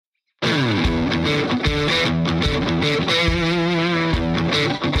Welcome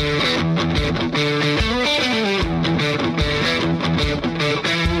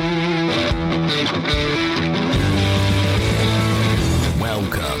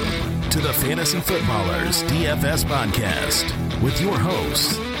to the Fantasy Footballers DFS Podcast with your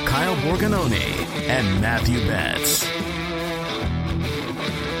hosts, Kyle Borgononi and Matthew Betts.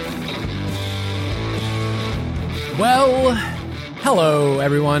 Well, hello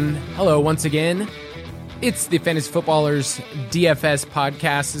everyone. Hello once again. It's the Fantasy Footballers DFS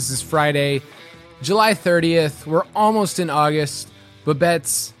Podcast. This is Friday, July 30th. We're almost in August, but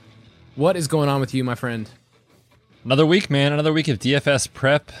Betts, what is going on with you, my friend? Another week, man. Another week of DFS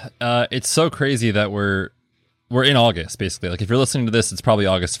prep. It's so crazy that we're in August, basically. Like, if you're listening to this, it's probably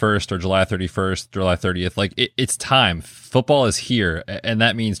August 1st or July 31st, July 30th. Like, it's time. Football is here, and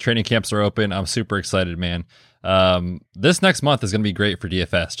that means training camps are open. I'm super excited, man. This next month is going to be great for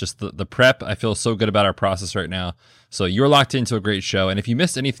DFS. Just the prep. I feel so good about our process right now. So you're locked into a great show. And if you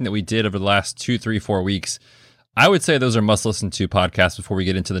missed anything that we did over the last 2, 3, 4 weeks, I would say those are must listen to podcasts before we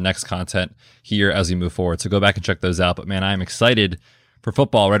get into the next content here as we move forward. So go back and check those out. But man, I'm excited for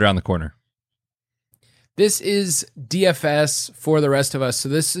football right around the corner. This is DFS for the rest of us. So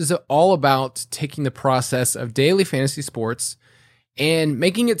this is all about taking the process of daily fantasy sports and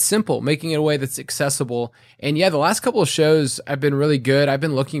making it simple, making it a way that's accessible. And yeah, the last couple of shows have been really good. I've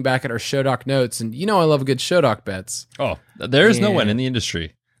been looking back at our show doc notes, and you know I love a good show doc, Bets. Oh, there is no one in the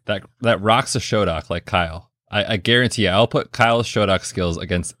industry that rocks a show doc like Kyle. I guarantee you, I'll put Kyle's show doc skills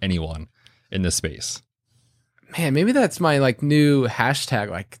against anyone in this space. Man, maybe that's my new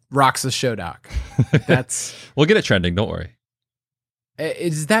hashtag, rocks the show doc. That's we'll get it trending. Don't worry.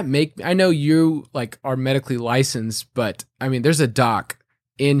 Does that make? I know you are medically licensed, but I mean, there's a doc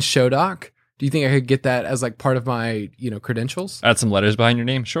in show doc. Do you think I could get that as part of my credentials? Add some letters behind your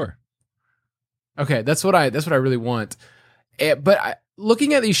name, sure. Okay, that's what I really want.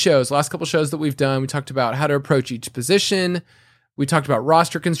 Looking at these shows, last couple shows that we've done, we talked about how to approach each position. We talked about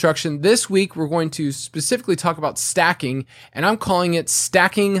roster construction. This week, we're going to specifically talk about stacking, and I'm calling it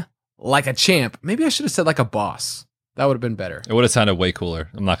stacking like a champ. Maybe I should have said like a boss. That would have been better. It would have sounded way cooler.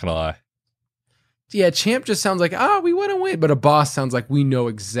 I'm not going to lie. Yeah, champ just sounds like, we want to win. But a boss sounds like we know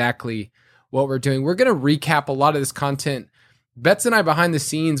exactly what we're doing. We're going to recap a lot of this content. Betts and I behind the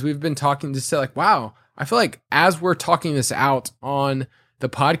scenes, we've been talking to say wow, I feel like as we're talking this out on the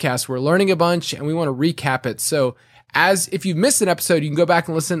podcast, we're learning a bunch and we want to recap it. So if you've missed an episode, you can go back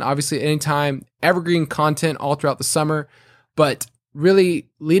and listen, obviously, anytime. Evergreen content all throughout the summer. But really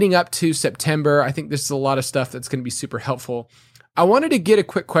leading up to September, I think this is a lot of stuff that's going to be super helpful. I wanted to get a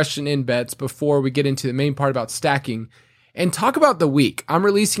quick question in, Betts, before we get into the main part about stacking and talk about the week. I'm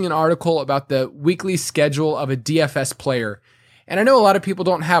releasing an article about the weekly schedule of a DFS player. And I know a lot of people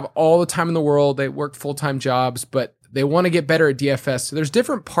don't have all the time in the world. They work full-time jobs, but they want to get better at DFS. So there's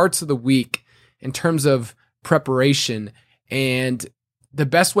different parts of the week in terms of preparation and the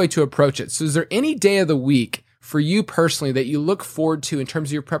best way to approach it. So is there any day of the week for you personally that you look forward to in terms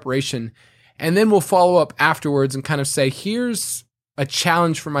of your preparation? And then we'll follow up afterwards and kind of say, here's a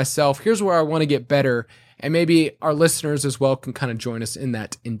challenge for myself. Here's where I want to get better. And maybe our listeners as well can kind of join us in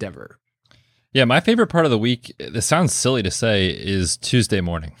that endeavor. Yeah, my favorite part of the week, this sounds silly to say, is Tuesday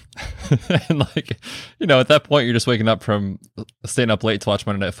morning. And at that point, you're just waking up from staying up late to watch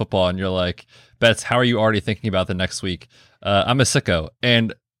Monday Night Football, and you're like, Betts, how are you already thinking about the next week? I'm a sicko.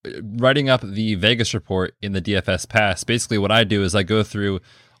 And writing up the Vegas report in the DFS Pass, basically what I do is I go through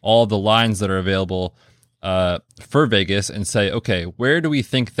all the lines that are available for Vegas and say, okay, where do we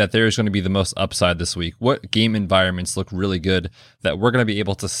think that there's going to be the most upside this week? What game environments look really good that we're going to be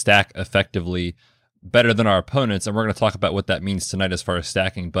able to stack effectively better than our opponents? And we're going to talk about what that means tonight as far as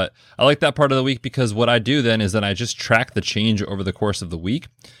stacking. But I like that part of the week because what I do then is I just track the change over the course of the week.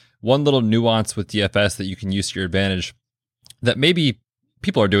 One little nuance with DFS that you can use to your advantage that maybe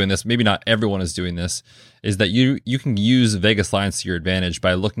people are doing this, maybe not everyone is doing this, is that you can use Vegas lines to your advantage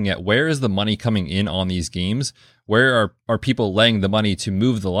by looking at where is the money coming in on these games, where are people laying the money to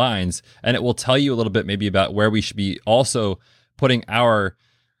move the lines, and it will tell you a little bit maybe about where we should be also putting our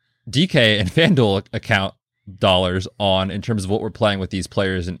DK and FanDuel account dollars on in terms of what we're playing with these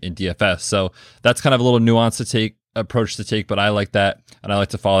players in DFS. So that's kind of a little nuance approach to take, but I like that, and I like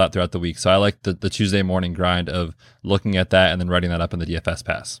to follow that throughout the week. So I like the Tuesday morning grind of looking at that and then writing that up in the DFS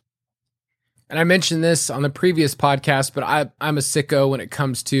Pass. And I mentioned this on the previous podcast, but I'm a sicko when it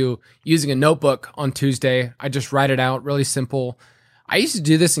comes to using a notebook on Tuesday. I just write it out, really simple. I used to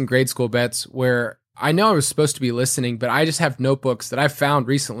do this in grade school, Betts, where I know I was supposed to be listening, but I just have notebooks that I've found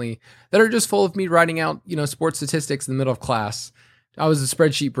recently that are just full of me writing out, sports statistics in the middle of class. I was a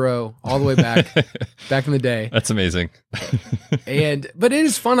spreadsheet bro all the way back in the day. That's amazing. But it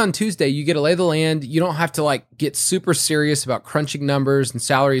is fun on Tuesday. You get to lay the land. You don't have to like get super serious about crunching numbers and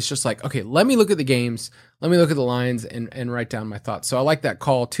salary. It's just like, okay, let me look at the games. Let me look at the lines and write down my thoughts. So I like that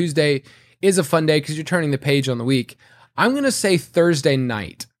call. Tuesday is a fun day because you're turning the page on the week. I'm going to say Thursday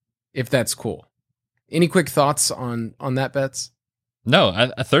night, if that's cool. Any quick thoughts on that, Betts?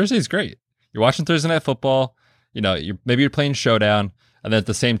 No, Thursday's great. You're watching Thursday Night Football. Maybe you're playing Showdown, and then at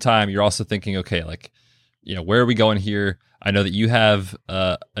the same time, you're also thinking, okay, like, where are we going here? I know that you have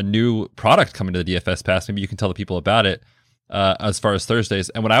a new product coming to the DFS Pass. Maybe you can tell the people about it as far as Thursdays.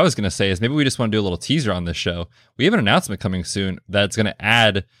 And what I was going to say is maybe we just want to do a little teaser on this show. We have an announcement coming soon that's going to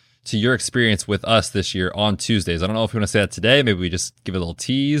add to your experience with us this year on Tuesdays. I don't know if we want to say that today. Maybe we just give it a little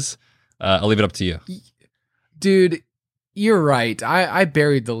tease. I'll leave it up to you. Dude, you're right. I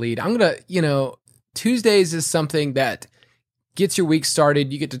buried the lead. I'm going to, Tuesdays is something that gets your week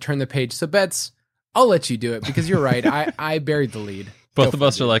started. You get to turn the page. So Betts, I'll let you do it because you're right. I buried the lead. Both of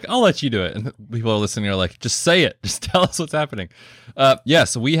us are like, I'll let you do it. And people are listening are like, just say it. Just tell us what's happening.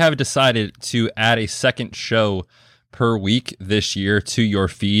 So we have decided to add a second show per week this year to your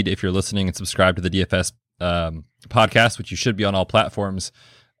feed. If you're listening and subscribe to the DFS podcast, which you should be on all platforms,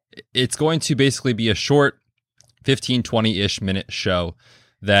 it's going to basically be a short 15, 20-ish minute show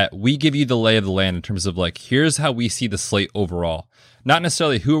that we give you the lay of the land in terms of like, here's how we see the slate overall. Not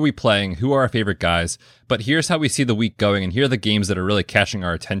necessarily who are we playing, who are our favorite guys, but here's how we see the week going, and here are the games that are really catching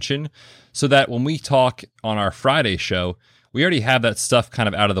our attention, so that when we talk on our Friday show, we already have that stuff kind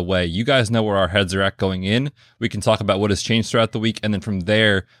of out of the way. You guys know where our heads are at going in. We can talk about what has changed throughout the week, and then from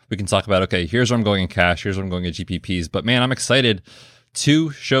there, we can talk about, okay, here's where I'm going in cash, here's where I'm going in GPPs. But man, I'm excited. 2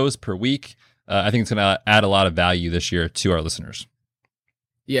 shows per week. I think it's going to add a lot of value this year to our listeners.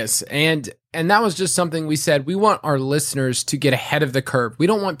 Yes, and that was just something we said. We want our listeners to get ahead of the curve. We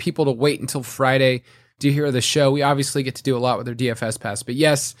don't want people to wait until Friday to hear the show. We obviously get to do a lot with their DFS Pass. But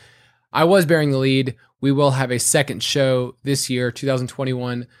yes, I was bearing the lead. We will have a second show this year,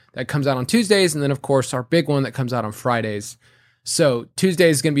 2021, that comes out on Tuesdays. And then, of course, our big one that comes out on Fridays. So Tuesday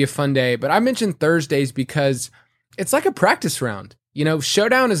is going to be a fun day. But I mentioned Thursdays because it's like a practice round.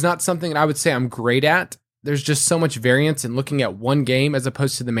 Showdown is not something that I would say I'm great at. There's just so much variance in looking at one game as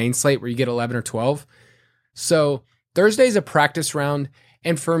opposed to the main slate where you get 11 or 12. So Thursday is a practice round.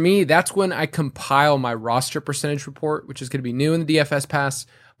 And for me, that's when I compile my roster percentage report, which is going to be new in the DFS Pass.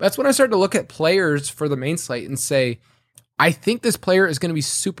 But that's when I start to look at players for the main slate and say, I think this player is going to be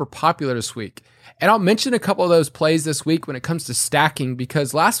super popular this week. And I'll mention a couple of those plays this week when it comes to stacking,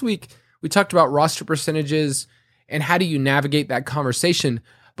 because last week we talked about roster percentages and how do you navigate that conversation.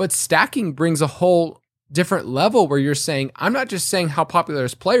 But stacking brings a whole different level where you're saying, I'm not just saying how popular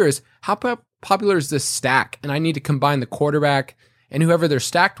this player is, how popular is this stack? And I need to combine the quarterback and whoever they're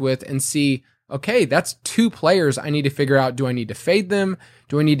stacked with and see, okay, that's 2 players I need to figure out. Do I need to fade them?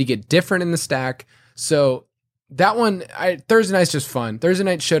 Do I need to get different in the stack? So that one, Thursday night's just fun. Thursday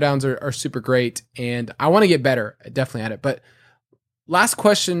night showdowns are super great, and I want to get better, definitely at it. But last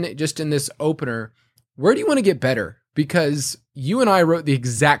question, just in this opener, where do you want to get better? Because you and I wrote the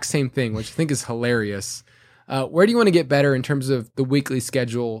exact same thing, which I think is hilarious. Where do you want to get better in terms of the weekly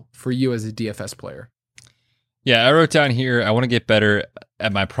schedule for you as a DFS player? Yeah, I wrote down here, I want to get better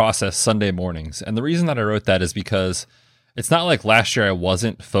at my process Sunday mornings. And the reason that I wrote that is because it's not like last year I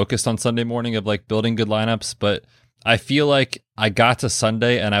wasn't focused on Sunday morning of like building good lineups, but I feel like I got to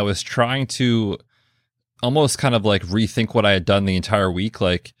Sunday and I was trying to almost kind of like rethink what I had done the entire week.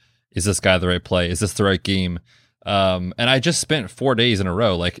 Like, is this guy the right play? Is this the right game? And I just spent 4 days in a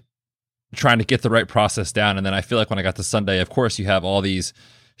row, like trying to get the right process down. And then I feel like when I got to Sunday, of course, you have all these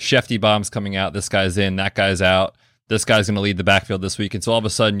Shefty bombs coming out. This guy's in, that guy's out. This guy's going to lead the backfield this week. And so all of a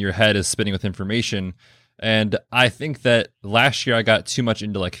sudden your head is spinning with information. And I think that last year I got too much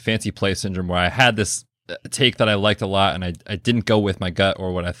into like fancy play syndrome where I had this take that I liked a lot and I didn't go with my gut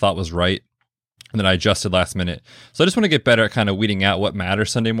or what I thought was right. And then I adjusted last minute. So I just want to get better at kind of weeding out what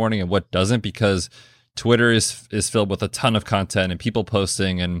matters Sunday morning and what doesn't, because Twitter is filled with a ton of content and people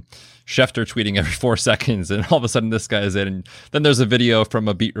posting and Schefter tweeting every 4 seconds. And all of a sudden this guy is in. And then there's a video from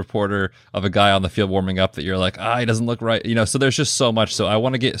a beat reporter of a guy on the field warming up that you're like, he doesn't look right. So there's just so much. So I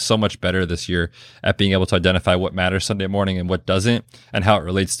want to get so much better this year at being able to identify what matters Sunday morning and what doesn't, and how it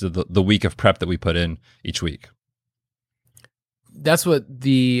relates to the week of prep that we put in each week. That's what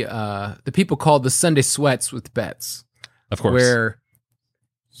the people call the Sunday sweats with bets. Of course. Where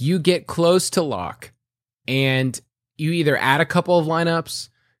you get close to lock and you either add a couple of lineups,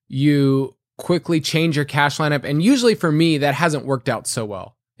 you quickly change your cash lineup. And usually for me, that hasn't worked out so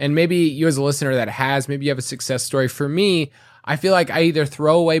well. And maybe you as a listener that has, maybe you have a success story. For me, I feel like I either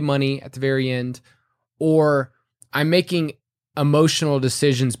throw away money at the very end or I'm making emotional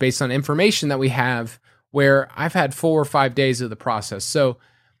decisions based on information that we have where I've had 4 or 5 days of the process. So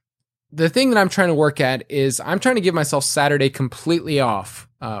the thing that I'm trying to work at is I'm trying to give myself Saturday completely off.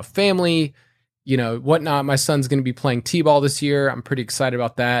 Family, whatnot. My son's going to be playing T-ball this year. I'm pretty excited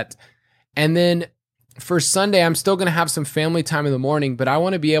about that. And then for Sunday, I'm still going to have some family time in the morning, but I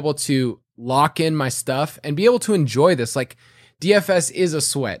want to be able to lock in my stuff and be able to enjoy this. Like DFS is a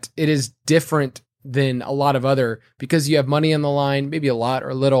sweat. It is different than a lot of other because you have money on the line, maybe a lot or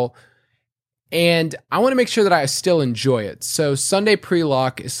a little. And I want to make sure that I still enjoy it. So Sunday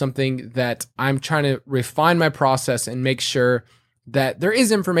pre-lock is something that I'm trying to refine my process and make sure that there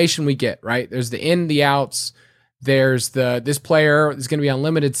is information we get, right? There's the in, the outs. There's this player is going to be on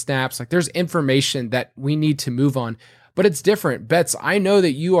limited snaps. Like there's information that we need to move on, but it's different. Betts, I know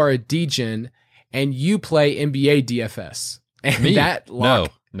that you are a DGen and you play NBA DFS. And Me? that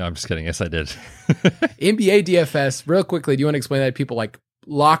lock, No, I'm just kidding. Yes, I did. NBA DFS, real quickly, do you want to explain that to people? Like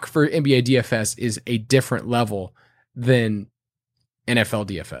lock for NBA DFS is a different level than NFL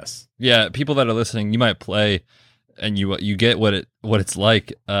DFS. Yeah, people that are listening, you might play and you get what it's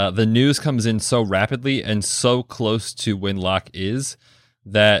like. The news comes in so rapidly and so close to when lock is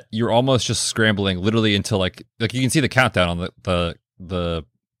that you're almost just scrambling literally until like you can see the countdown on the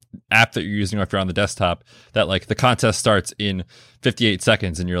app that you're using if you're on the desktop that like the contest starts in 58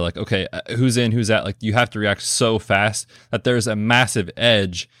 seconds and you're like, okay, who's in, who's out? Like you have to react so fast that there's a massive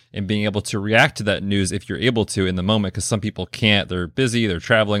edge in being able to react to that news if you're able to in the moment, because some people can't. They're busy, they're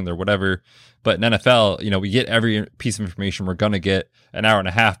traveling, they're whatever. But in NFL, we get every piece of information we're going to get an hour and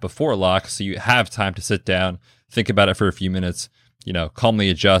a half before lock, so you have time to sit down, think about it for a few minutes, calmly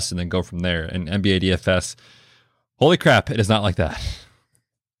adjust, and then go from there. And NBA DFS, holy crap, it is not like that.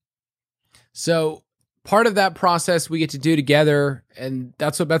 So part of that process we get to do together, and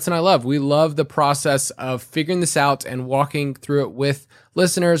that's what Betts and I love. We love the process of figuring this out and walking through it with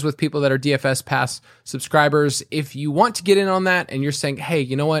listeners, with people that are DFS Pass subscribers. If you want to get in on that and you're saying, hey,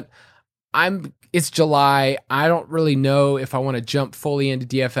 you know what? It's July. I don't really know if I want to jump fully into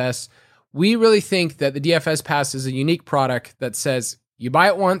DFS. We really think that the DFS Pass is a unique product that says you buy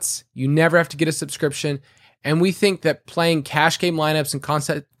it once, you never have to get a subscription. And we think that playing cash game lineups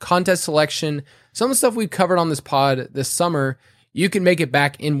and contest selection, some of the stuff we've covered on this pod this summer, you can make it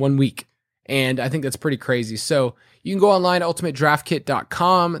back in 1 week. And I think that's pretty crazy. So you can go online,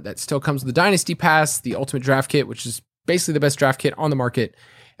 ultimatedraftkit.com. That still comes with the Dynasty Pass, the Ultimate Draft Kit, which is basically the best draft kit on the market.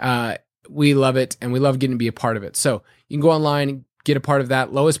 We love it, and we love getting to be a part of it. So you can go online and get a part of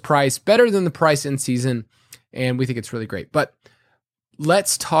that. Lowest price, better than the price in season, and we think it's really great. But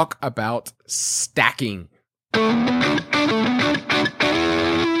let's talk about stacking.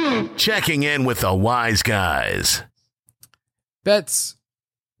 Checking in with the wise guys. Betts,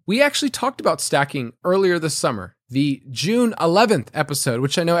 we actually talked about stacking earlier this summer, the June 11th episode,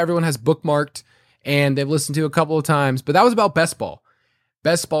 which I know everyone has bookmarked and they've listened to a couple of times, but that was about best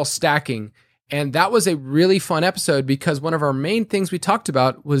ball stacking. And that was a really fun episode because one of our main things we talked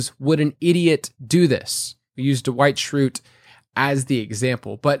about was, would an idiot do this? We used Dwight Schrute as the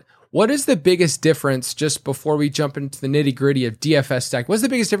example. But what is the biggest difference, just before we jump into the nitty gritty of DFS stacking? What's the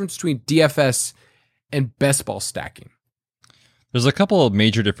biggest difference between DFS and best ball stacking? There's a couple of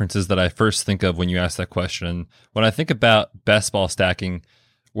major differences that I first think of when you ask that question. When I think about best ball stacking,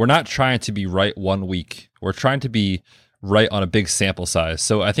 we're not trying to be right 1 week. We're trying to be right on a big sample size.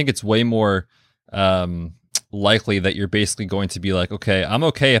 So I think it's way more likely that you're basically going to be like, okay, I'm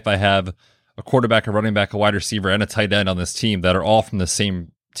okay if I have a quarterback, a running back, a wide receiver, and a tight end on this team that are all from the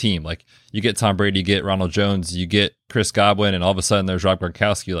same team. Like you get Tom Brady, you get Ronald Jones, you get Chris Godwin, and all of a sudden there's Rob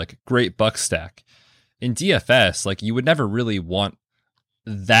Gronkowski, like great buck stack. In DFS, like you would never really want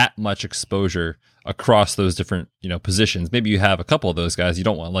that much exposure across those different, positions. Maybe you have a couple of those guys. You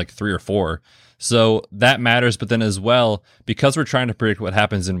don't want like 3 or 4. So that matters. But then as well, because we're trying to predict what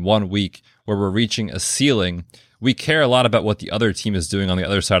happens in 1 week where we're reaching a ceiling, we care a lot about what the other team is doing on the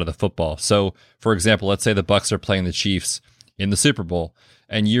other side of the football. So for example, let's say the Bucs are playing the Chiefs in the Super Bowl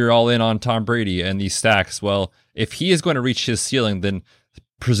and you're all in on Tom Brady and these stacks. Well, if he is going to reach his ceiling, then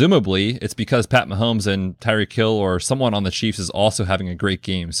presumably it's because Pat Mahomes and Tyreek Hill or someone on the Chiefs is also having a great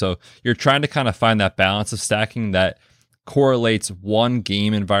game. So you're trying to kind of find that balance of stacking that correlates one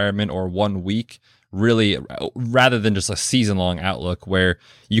game environment or 1 week, really, rather than just a season-long outlook where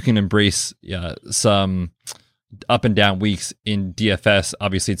you can embrace some up and down weeks in DFS.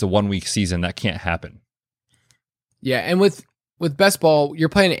 Obviously, it's a 1 week season. That can't happen. Yeah, and with best ball, you're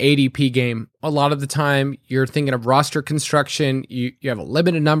playing an ADP game. A lot of the time, you're thinking of roster construction. You have a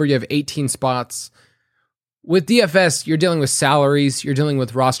limited number. You have 18 spots. with DFS, you're dealing with salaries, you're dealing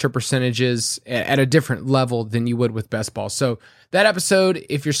with roster percentages at a different level than you would with best ball. So that episode,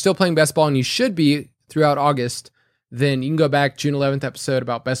 if you're still playing best ball, and you should be throughout August, then you can go back June 11th episode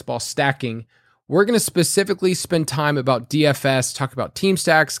about best ball stacking. We're going to specifically spend time about DFS, talk about team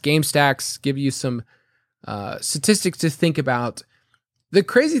stacks, game stacks, give you some statistics to think about. The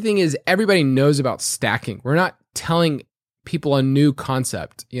crazy thing is everybody knows about stacking. We're not telling people a new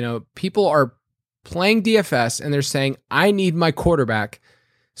concept. People are playing DFS and they're saying, I need my quarterback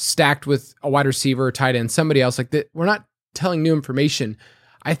stacked with a wide receiver, or tight end, somebody else like that. We're not telling new information.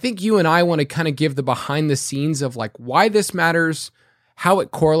 I think you and I want to kind of give the behind the scenes of like why this matters, how it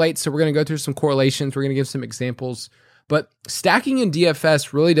correlates. So we're going to go through some correlations. We're going to give some examples, but stacking in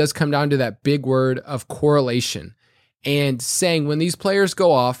DFS really does come down to that big word of correlation and saying when these players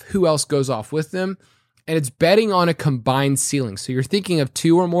go off, who else goes off with them? And it's betting on a combined ceiling. So you're thinking of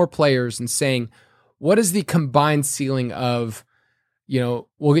two or more players and saying, what is the combined ceiling of,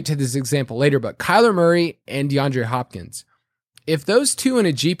 we'll get to this example later, but Kyler Murray and DeAndre Hopkins. If those two in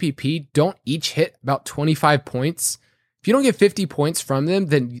a GPP don't each hit about 25 points, if you don't get 50 points from them,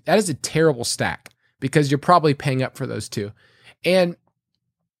 then that is a terrible stack because you're probably paying up for those two. And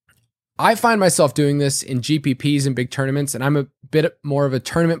I find myself doing this in GPPs and big tournaments, and I'm a bit more of a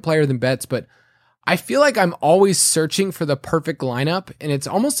tournament player than bets, but I feel like I'm always searching for the perfect lineup, and it's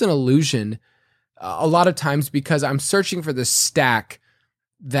almost an illusion a lot of times because I'm searching for the stack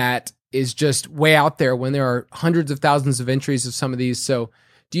that is just way out there when there are hundreds of thousands of entries of some of these. So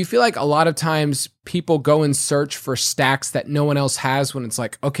do you feel like a lot of times people go and search for stacks that no one else has when it's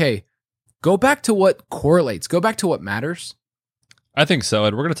like, okay, go back to what correlates, go back to what matters? I think so.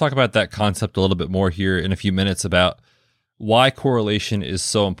 And we're going to talk about that concept a little bit more here in a few minutes about why correlation is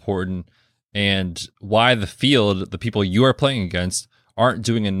so important and why the field, the people you are playing against, aren't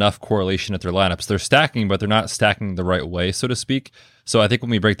doing enough correlation at their lineups. They're stacking, but they're not stacking the right way, so to speak. So I think when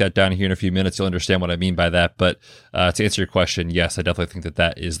we break that down here in a few minutes, you'll understand what I mean by that. But to answer your question, yes, I definitely think that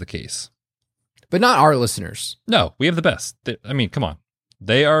that is the case. But not our listeners. No, we have the best. I mean, come on.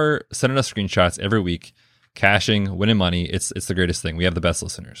 They are sending us screenshots every week, cashing, winning money. It's the greatest thing. We have the best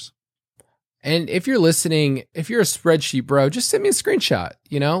listeners. And if you're listening, if you're a spreadsheet bro, just send me a screenshot.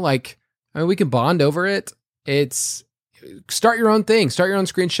 We can bond over it. Start your own thing. Start your own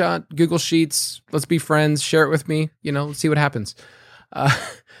screenshot, Google Sheets. Let's be friends. Share it with me. Let's see what happens.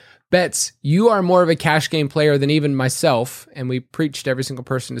 Betts, you are more of a cash game player than even myself. And we preach to every single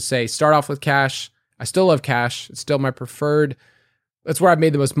person to say, start off with cash. I still love cash. It's still my preferred. That's where I've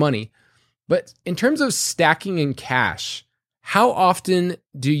made the most money. But in terms of stacking in cash, how often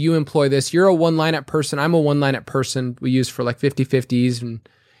do you employ this? You're a one lineup person. I'm a one lineup person. We use for like 50-50s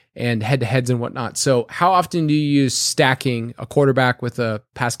and head-to-heads and whatnot. So how often do you use stacking a quarterback with a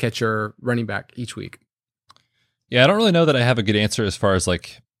pass catcher or running back each week? Yeah, I don't really know that I have a good answer as far as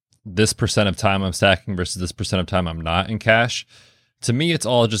like this percent of time I'm stacking versus this percent of time I'm not in cash. To me, it's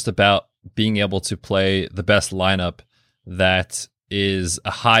all just about being able to play the best lineup that is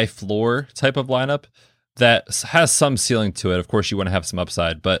a high floor type of lineup that has some ceiling to it. Of course, you want to have some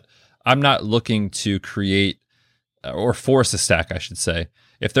upside, but I'm not looking to create or force a stack, I should say.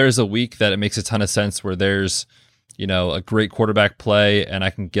 If there's a week that it makes a ton of sense where there's, a great quarterback play and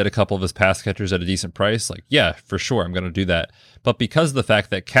I can get a couple of his pass catchers at a decent price, like, yeah, for sure, I'm going to do that. But because of the fact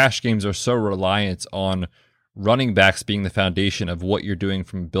that cash games are so reliant on running backs being the foundation of what you're doing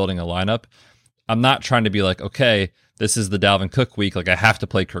from building a lineup, I'm not trying to be like, okay, this is the Dalvin Cook week, like I have to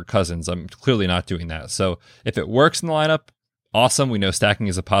play Kirk Cousins. I'm clearly not doing that. So if it works in the lineup, awesome. We know stacking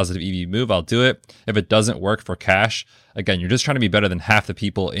is a positive EV move. I'll do it. If it doesn't work for cash, again, you're just trying to be better than half the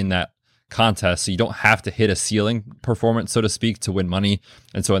people in that contest. So you don't have to hit a ceiling performance, so to speak, to win money.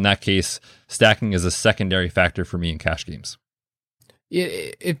 And so in that case, stacking is a secondary factor for me in cash games.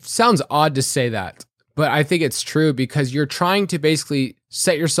 It sounds odd to say that, but I think it's true because you're trying to basically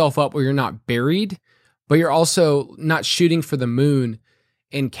set yourself up where you're not buried, but you're also not shooting for the moon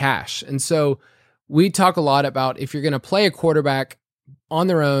in cash. And so we talk a lot about if you're going to play a quarterback on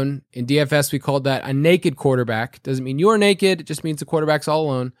their own, in DFS, we called that a naked quarterback. Doesn't mean you're naked. It just means the quarterback's all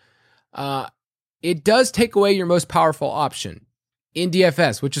alone. It does take away your most powerful option in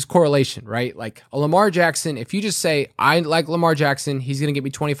DFS, which is correlation, right? Like a Lamar Jackson, if you just say, I like Lamar Jackson, he's going to get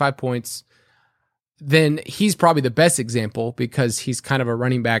me 25 points, then he's probably the best example because he's kind of a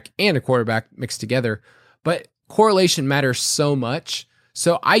running back and a quarterback mixed together. But correlation matters so much.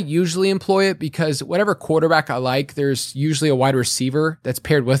 So I usually employ it because whatever quarterback I like, there's usually a wide receiver that's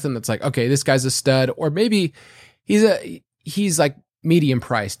paired with him that's like, okay, this guy's a stud, or maybe he's like medium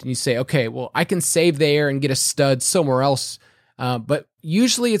priced. And you say, okay, well, I can save there and get a stud somewhere else. But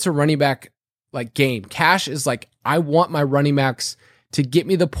usually it's a running back like game. Cash is like, I want my running backs to get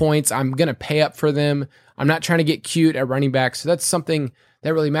me the points. I'm going to pay up for them. I'm not trying to get cute at running back. So that's something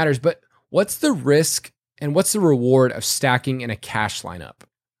that really matters. But what's the risk and what's the reward of stacking in a cash lineup?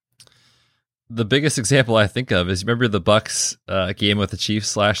 The biggest example I think of is, remember the Bucks game with the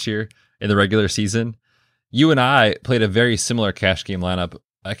Chiefs last year in the regular season? You and I played a very similar cash game lineup.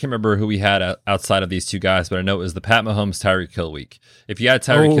 I can't remember who we had outside of these two guys, but I know it was the Pat Mahomes, Tyreek Hill week. If you had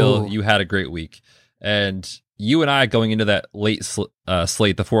Tyreek Hill, you had a great week. And you and I, going into that late slate,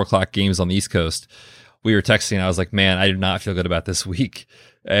 the 4:00 games on the East Coast, we were texting. And I was like, man, I do not feel good about this week.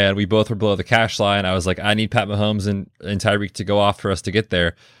 And we both were below the cash line. I was like, I need Pat Mahomes and Tyreek to go off for us to get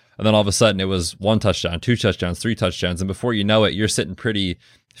there. And then all of a sudden it was 1 touchdown, 2 touchdowns, 3 touchdowns. And before you know it, you're sitting pretty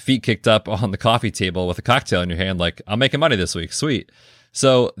feet kicked up on the coffee table with a cocktail in your hand, like, I'm making money this week. Sweet.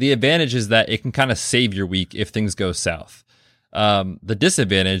 So the advantage is that it can kind of save your week if things go south. The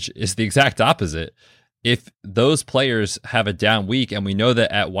disadvantage is the exact opposite. If those players have a down week, and we know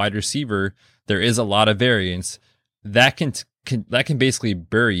that at wide receiver, there is a lot of variance, that can basically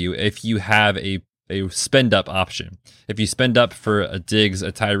bury you if you have a spend up option. If you spend up for a Diggs,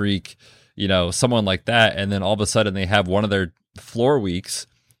 a Tyreek, someone like that, and then all of a sudden they have one of their floor weeks,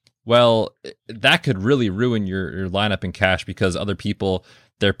 well, that could really ruin your lineup in cash, because other people,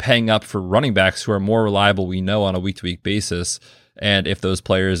 they're paying up for running backs who are more reliable, we know, on a week-to-week basis. And if those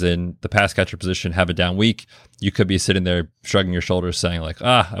players in the pass catcher position have a down week, you could be sitting there shrugging your shoulders saying like,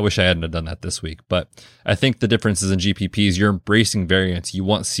 I wish I hadn't have done that this week. But I think the difference is in GPPs, you're embracing variance. You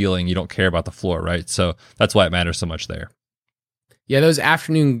want ceiling. You don't care about the floor, right? So that's why it matters so much there. Yeah, those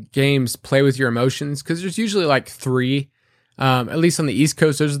afternoon games play with your emotions, because there's usually like 3, at least on the East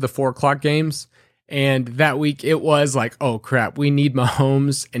Coast, those are the 4:00 games. And that week it was like, oh crap, we need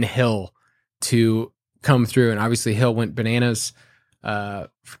Mahomes and Hill to come through. And obviously Hill went bananas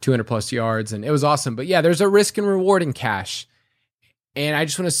for 200 plus yards, and it was awesome. But yeah, there's a risk and reward in cash. And I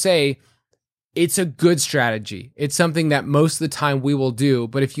just want to say, it's a good strategy. It's something that most of the time we will do.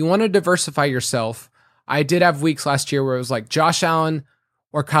 But if you want to diversify yourself, I did have weeks last year where it was like Josh Allen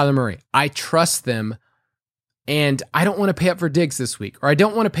or Kyler Murray. I trust them, and I don't want to pay up for Diggs this week, or I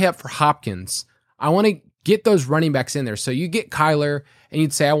don't want to pay up for Hopkins. I want to get those running backs in there. So you get Kyler, and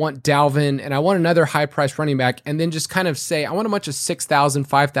you'd say, I want Dalvin, and I want another high-priced running back, and then just kind of say, I want a bunch of 6,000,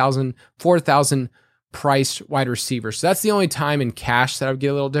 5,000, 4,000 priced wide receivers. So that's the only time in cash that I would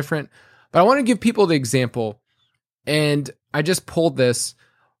get a little different. But I want to give people the example, and I just pulled this.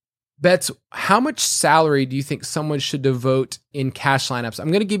 Betts, how much salary do you think someone should devote in cash lineups? I'm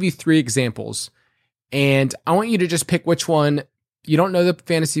going to give you 3 examples, and I want you to just pick which one. You don't know the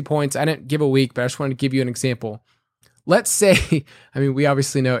fantasy points. I didn't give a week, but I just wanted to give you an example. Let's say, we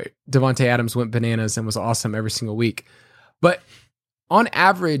obviously know Davante Adams went bananas and was awesome every single week. But on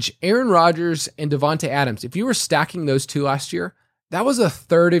average, Aaron Rodgers and Davante Adams, if you were stacking those two last year, that was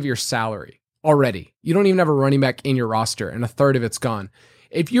 1/3 of your salary already. You don't even have a running back in your roster, and 1/3 of it's gone.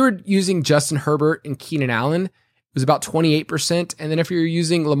 If you were using Justin Herbert and Keenan Allen, it was about 28%. And then if you're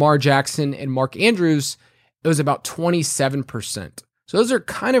using Lamar Jackson and Mark Andrews, it was about 27%. So those are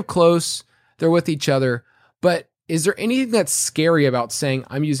kind of close. They're with each other. But is there anything that's scary about saying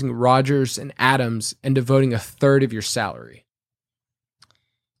I'm using Rodgers and Adams and devoting 1/3 of your salary?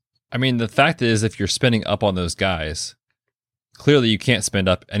 The fact is, if you're spending up on those guys, clearly you can't spend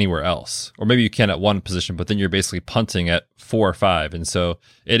up anywhere else. Or maybe you can at one position, but then you're basically punting at 4 or 5. And so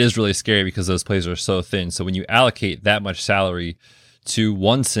it is really scary because those plays are so thin. So when you allocate that much salary to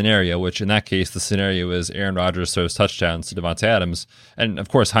one scenario, which in that case, the scenario is Aaron Rodgers throws touchdowns to Davante Adams. And of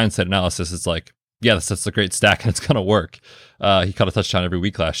course, hindsight analysis, it's like, yeah, that's a great stack and it's going to work. He caught a touchdown every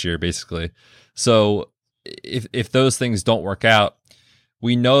week last year, basically. So if those things don't work out,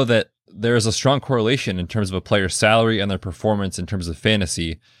 we know that there is a strong correlation in terms of a player's salary and their performance in terms of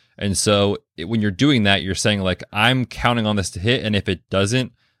fantasy. And so when you're doing that, you're saying like, I'm counting on this to hit. And if it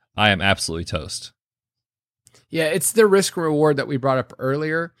doesn't, I am absolutely toast. Yeah, it's the risk and reward that we brought up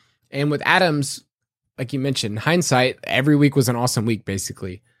earlier. And with Adams, like you mentioned, in hindsight, every week was an awesome week,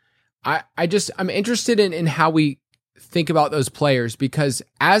 basically. I'm interested in how we think about those players, because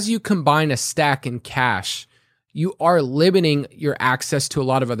as you combine a stack in cash, you are limiting your access to a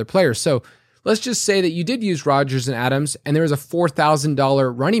lot of other players. So let's just say that you did use Rodgers and Adams and there was a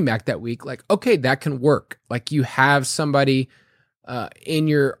 $4,000 running back that week. Like, okay, that can work. Like you have somebody in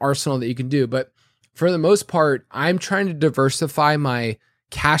your arsenal that you can do. But for the most part, I'm trying to diversify my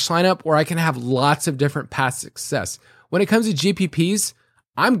cash lineup where I can have lots of different paths to success. When it comes to GPPs,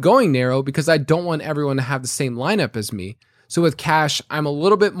 I'm going narrow because I don't want everyone to have the same lineup as me. So with cash, I'm a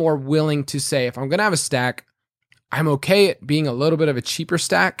little bit more willing to say, if I'm going to have a stack, I'm okay at being a little bit of a cheaper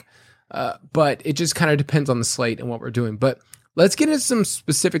stack. but it just kind of depends on the slate and what we're doing. But let's get into some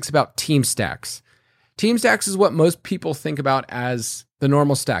specifics about team stacks. Team stacks is what most people think about as the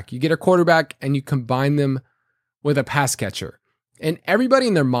normal stack. You get a quarterback and you combine them with a pass catcher. And everybody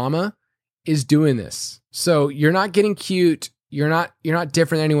and their mama is doing this. So you're not getting cute. You're not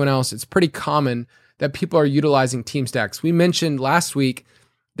different than anyone else. It's pretty common that people are utilizing team stacks. We mentioned last week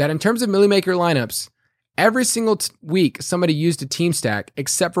that in terms of Millie Maker lineups, every single week somebody used a team stack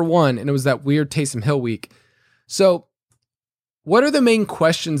except for one, and it was that weird Taysom Hill week. So what are the main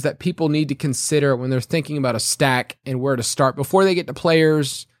questions that people need to consider when they're thinking about a stack and where to start before they get to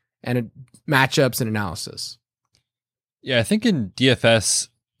players and matchups and analysis? Yeah, I think in DFS,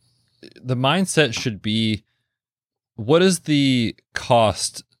 the mindset should be, what is the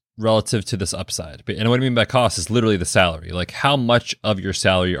cost relative to this upside? And what I mean by cost is literally the salary. Like, how much of your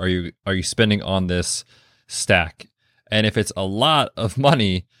salary are you spending on this stack? And if it's a lot of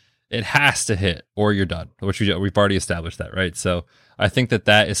money, it has to hit or you're done, which we've already established that, right? So I think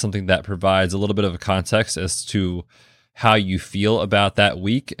that is something that provides a little bit of a context as to how you feel about that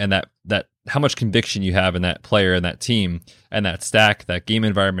week and that how much conviction you have in that player and that team and that stack, that game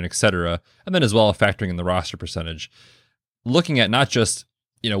environment, etc. And then as well factoring in the roster percentage. Looking at not just,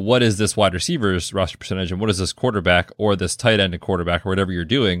 what is this wide receiver's roster percentage and what is this quarterback or this tight end and quarterback or whatever you're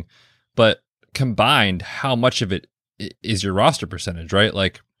doing, but combined, how much of it is your roster percentage, right?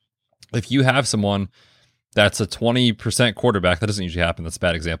 Like, if you have someone that's a 20% quarterback, that doesn't usually happen, that's a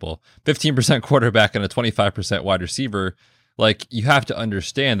bad example, 15% quarterback and a 25% wide receiver, like, you have to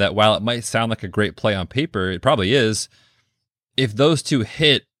understand that while it might sound like a great play on paper, it probably is, if those two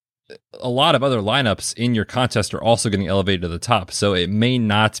hit, a lot of other lineups in your contest are also getting elevated to the top. So it may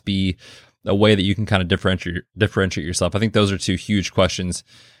not be a way that you can kind of differentiate yourself. I think those are two huge questions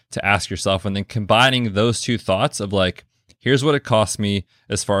to ask yourself. And then combining those two thoughts of like, here's what it costs me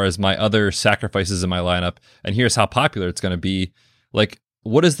as far as my other sacrifices in my lineup, and here's how popular it's going to be. Like,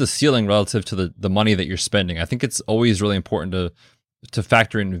 what is the ceiling relative to the money that you're spending? I think it's always really important to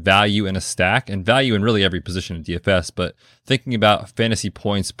factor in value in a stack and value in really every position in DFS, but thinking about fantasy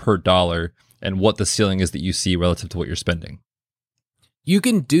points per dollar and what the ceiling is that you see relative to what you're spending. You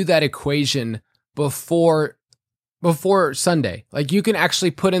can do that equation before Sunday. Like, you can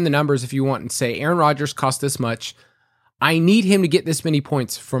actually put in the numbers if you want and say, Aaron Rodgers cost this much. I need him to get this many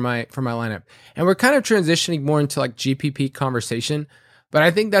points for my lineup. And we're kind of transitioning more into like GPP conversation, but I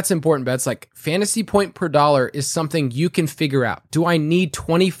think that's important. But it's like fantasy point per dollar is something you can figure out. Do I need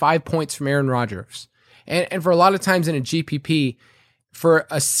 25 points from Aaron Rodgers? And for a lot of times in a GPP, for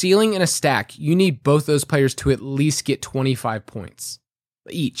a ceiling and a stack, you need both those players to at least get 25 points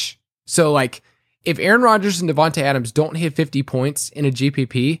each. So like, if Aaron Rodgers and Devontae Adams don't hit 50 points in a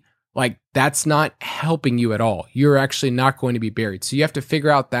GPP, like, that's not helping you at all. You're actually not going to be buried. So you have to figure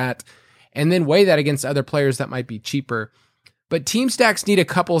out that and then weigh that against other players that might be cheaper. But team stacks need a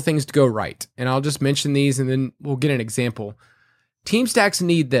couple of things to go right. And I'll just mention these and then we'll get an example. Team stacks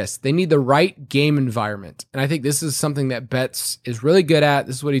need this. They need the right game environment. And I think this is something that Betts is really good at.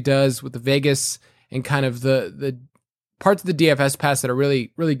 This is what he does with the Vegas and kind of the parts of the DFS pass that are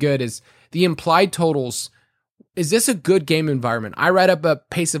really, really good is the implied totals. Is this a good game environment? I read up a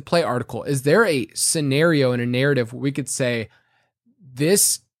pace of play article. Is there a scenario and a narrative where we could say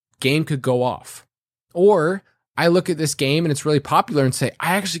this game could go off? Or I look at this game and it's really popular and say,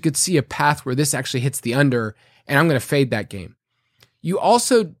 I actually could see a path where this actually hits the under and I'm going to fade that game. You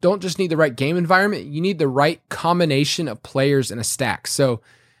also don't just need the right game environment. You need the right combination of players in a stack. So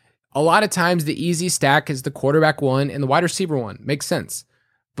a lot of times the easy stack is the quarterback one and the wide receiver one. Makes sense.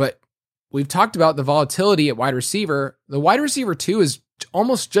 But we've talked about the volatility at wide receiver. The wide receiver 2 is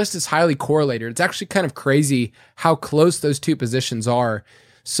almost just as highly correlated. It's actually kind of crazy how close those two positions are.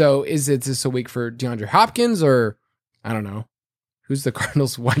 So is this a week for DeAndre Hopkins or I don't know. Who's the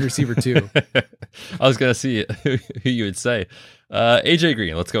Cardinals wide receiver 2? I was going to see who you would say. AJ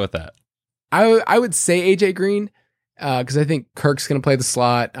Green. Let's go with that. I would say AJ Green because I think Kirk's going to play the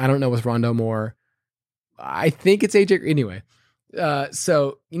slot. I don't know with Rondale Moore. I think it's AJ. Anyway.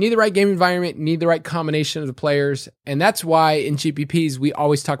 So you need the right game environment, you need the right combination of the players. And that's why in GPPs, we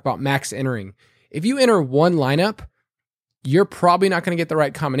always talk about max entering. If you enter one lineup, you're probably not going to get the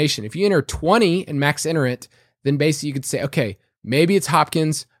right combination. If you enter 20 and max enter it, then basically you could say, okay, maybe it's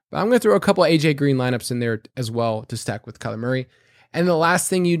Hopkins, but I'm going to throw a couple of AJ Green lineups in there as well to stack with Kyler Murray. And the last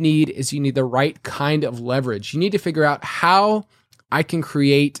thing you need is you need the right kind of leverage. You need to figure out how I can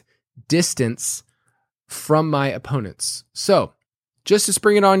create distance from my opponents. So just to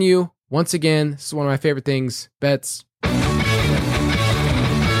spring it on you, once again, this is one of my favorite things, bets. I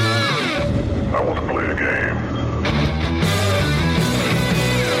want to play a game.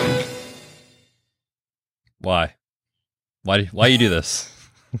 Why? Why you do this?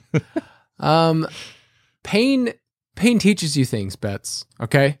 Pain teaches you things, Betts.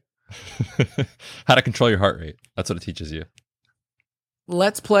 Okay. How to control your heart rate. That's what it teaches you.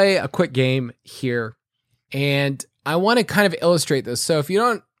 Let's play a quick game here. And I want to kind of illustrate this. So if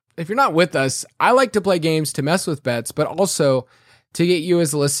you're not with us, I like to play games to mess with bets, but also to get you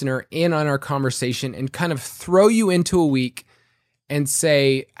as a listener in on our conversation and kind of throw you into a week and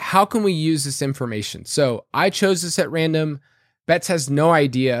say, how can we use this information? So I chose this at random. Betts has no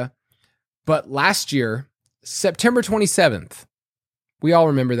idea. But last year, September 27th, we all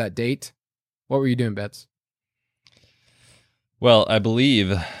remember that date. What were you doing, Betts? Well, I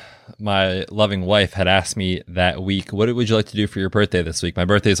believe my loving wife had asked me that week, what would you like to do for your birthday this week? My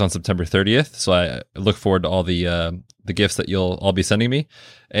birthday is on September 30th, so I look forward to all the gifts that you'll all be sending me.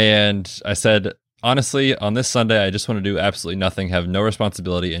 And I said, honestly, on this Sunday, I just want to do absolutely nothing, have no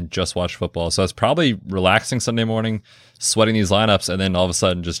responsibility, and just watch football. So I was probably relaxing Sunday morning, sweating these lineups, and then all of a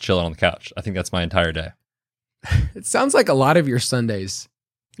sudden just chilling on the couch. I think that's my entire day. It sounds like a lot of your Sundays.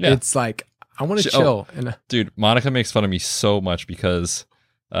 Yeah. It's like, I want to chill. Dude, Monica makes fun of me so much because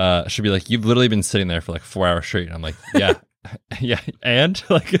she'll be like, you've literally been sitting there for like 4 hours straight. And I'm like, yeah, yeah. And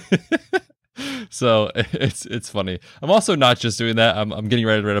like, so it's funny. I'm also not just doing that. I'm getting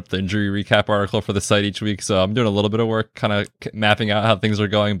ready to write up the injury recap article for the site each week. So I'm doing a little bit of work, kind of mapping out how things are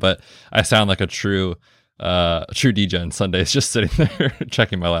going, but I sound like a true degen Sundays, just sitting there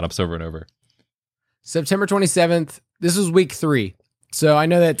checking my lineups over and over. September 27th. This was week 3. So I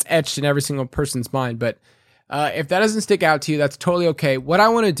know that's etched in every single person's mind, but if that doesn't stick out to you, that's totally okay. What I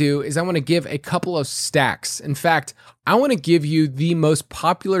want to do is I want to give a couple of stacks. In fact, I want to give you the most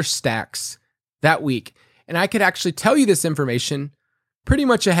popular stacks that week. And I could actually tell you this information pretty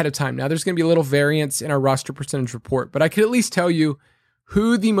much ahead of time. Now, there's going to be a little variance in our roster percentage report, but I could at least tell you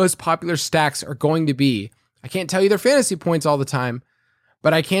who the most popular stacks are going to be. I can't tell you their fantasy points all the time,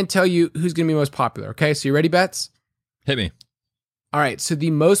 but I can tell you who's going to be most popular. Okay, so you ready, Betts? Hit me. All right, so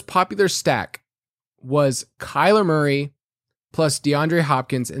the most popular stack was Kyler Murray plus DeAndre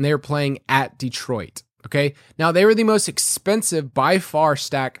Hopkins, and they were playing at Detroit. Okay, now they were the most expensive by far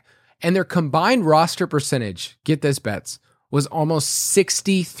stack, and their combined roster percentage, get this, Betts, was almost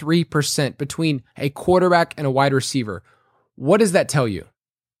 63% between a quarterback and a wide receiver. What does that tell you?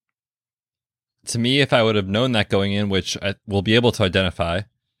 To me, if I would have known that going in, which I will be able to identify,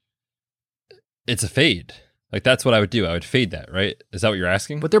 it's a fade. Like, that's what I would do. I would fade that, right? Is that what you're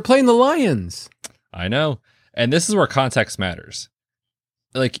asking? But they're playing the Lions. I know. And this is where context matters.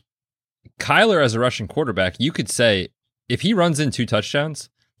 Like, Kyler as a rushing quarterback, you could say, if he runs in 2 touchdowns,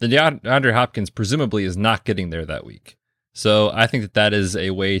 then DeAndre Hopkins presumably is not getting there that week. So I think that is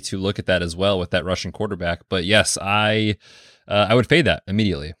a way to look at that as well with that rushing quarterback. But yes, I would fade that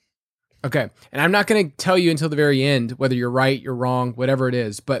immediately. Okay. And I'm not going to tell you until the very end whether you're right, you're wrong, whatever it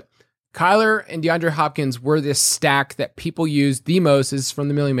is. But Kyler and DeAndre Hopkins were this stack that people used the most. This is from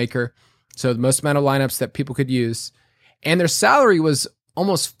the Million Maker. So the most amount of lineups that people could use. And their salary was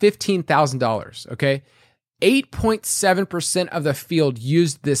almost $15,000. Okay. 8.7% of the field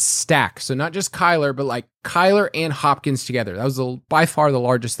used this stack. So not just Kyler, but like Kyler and Hopkins together. That was by far the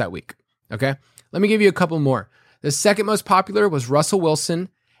largest that week. Okay. Let me give you a couple more. The second most popular was Russell Wilson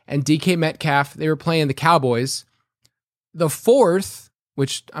and DK Metcalf. They were playing the Cowboys. The fourth,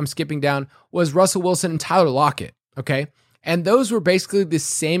 which I'm skipping down, was Russell Wilson and Tyler Lockett. Okay. And those were basically the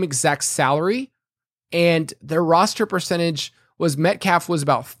same exact salary. And their roster percentage was Metcalf was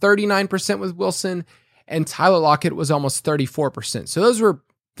about 39% with Wilson, and Tyler Lockett was almost 34%. So those were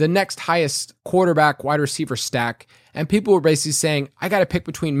the next highest quarterback wide receiver stack. And people were basically saying, I got to pick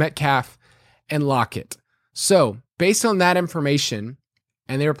between Metcalf and Lockett. So based on that information,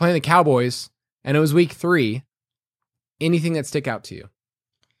 and they were playing the Cowboys, and it was week 3, anything that stick out to you?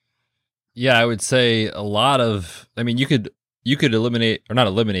 Yeah, I would say a lot of, I mean, you could eliminate, or not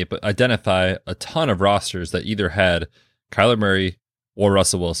eliminate, but identify a ton of rosters that either had Kyler Murray or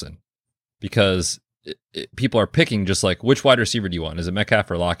Russell Wilson, because people are picking just like, which wide receiver do you want? Is it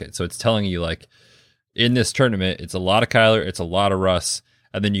Metcalf or Lockett? So it's telling you like, in this tournament, it's a lot of Kyler, it's a lot of Russ,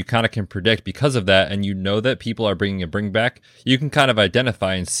 and then you kind of can predict because of that, and you know that people are bringing a bring back. You can kind of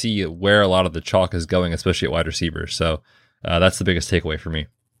identify and see where a lot of the chalk is going, especially at wide receivers. So that's the biggest takeaway for me.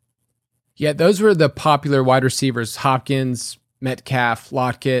 Yeah, those were the popular wide receivers: Hopkins, Metcalf,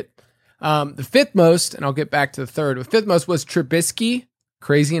 Lockett. The fifth most, and I'll get back to the third, the fifth most was Trubisky,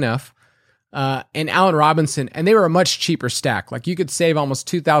 crazy enough, and Allen Robinson, and they were a much cheaper stack. Like, you could save almost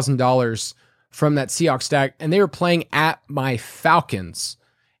 $2,000 from that Seahawks stack, and they were playing at my Falcons,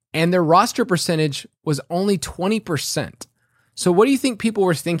 and their roster percentage was only 20%. So what do you think people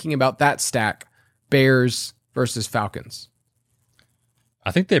were thinking about that stack? Bears, versus Falcons?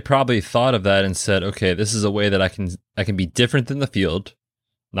 I think they probably thought of that and said, okay, this is a way that I can be different than the field.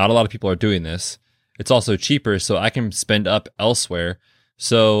 Not a lot of people are doing this. It's also cheaper, so I can spend up elsewhere.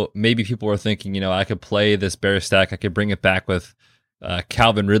 So maybe people were thinking, I could play this Bears stack. I could bring it back with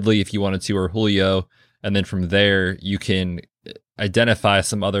Calvin Ridley if you wanted to, or Julio. And then from there, you can identify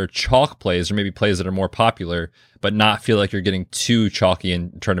some other chalk plays or maybe plays that are more popular, but not feel like you're getting too chalky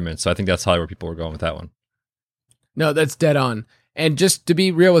in tournaments. So I think that's probably where people were going with that one. No, that's dead on. And just to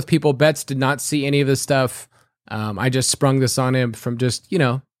be real with people, Betts did not see any of this stuff. I just sprung this on him from just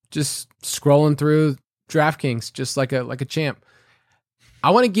scrolling through DraftKings, just like a champ. I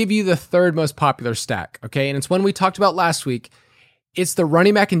want to give you the third most popular stack, okay? And it's one we talked about last week. It's the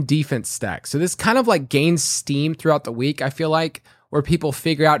running back and defense stack. So this kind of like gains steam throughout the week, I feel like, where people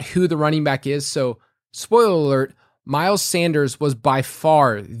figure out who the running back is. So spoiler alert, Miles Sanders was by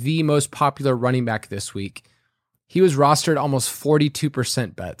far the most popular running back this week. He was rostered almost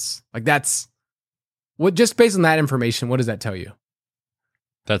 42% bets. Like that's what, just based on that information, what does that tell you?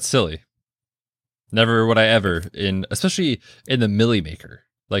 That's silly. Never would I ever, especially in the Millie Maker.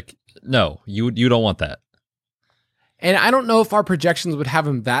 Like, no, you don't want that. And I don't know if our projections would have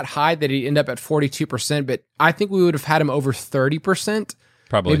him that high that he'd end up at 42%, but I think we would have had him over 30%.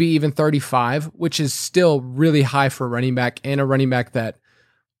 Probably. Maybe even 35, which is still really high for a running back, and a running back that,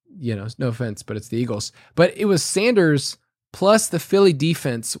 no offense, but it's the Eagles. But it was Sanders plus the Philly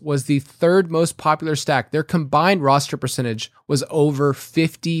defense was the third most popular stack. Their combined roster percentage was over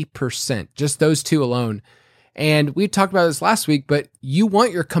 50%, just those two alone. And we talked about this last week, but you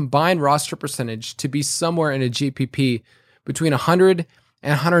want your combined roster percentage to be somewhere in a GPP between 100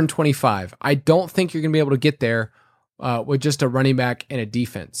 and 125. I don't think you're going to be able to get there with just a running back and a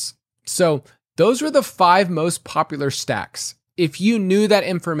defense. So those were the 5 most popular stacks. If you knew that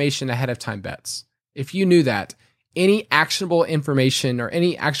information ahead of time, Bets, if you knew that, any actionable information or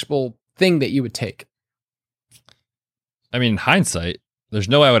any actionable thing that you would take? I mean, hindsight, there's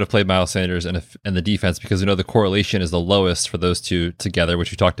no way I would have played Miles Sanders and the defense because the correlation is the lowest for those two together,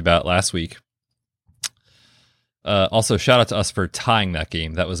 which we talked about last week. Also, shout out to us for tying that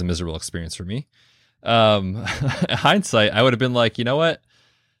game. That was a miserable experience for me. Hindsight, I would have been like, you know what?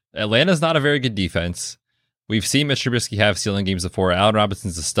 Atlanta's not a very good defense. We've seen Mitch Trubisky have ceiling games before. Allen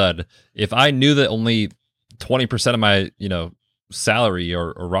Robinson's a stud. If I knew that only 20% of my, salary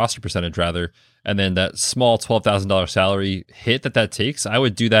or roster percentage rather, and then that small $12,000 salary hit that takes, I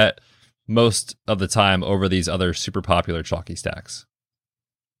would do that most of the time over these other super popular chalky stacks.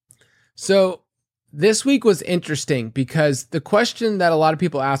 So this week was interesting because the question that a lot of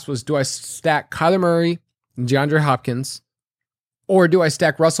people asked was, do I stack Kyler Murray and DeAndre Hopkins, or do I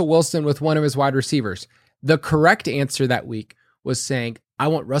stack Russell Wilson with one of his wide receivers? The correct answer that week was saying, I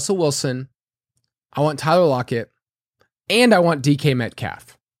want Russell Wilson, I want Tyler Lockett, and I want DK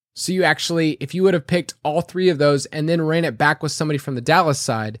Metcalf. So you actually, if you would have picked all 3 of those and then ran it back with somebody from the Dallas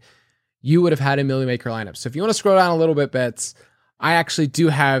side, you would have had a Millie Maker lineup. So if you want to scroll down a little bit, Bets, I actually do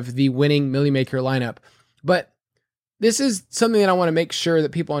have the winning Millie Maker lineup. But this is something that I want to make sure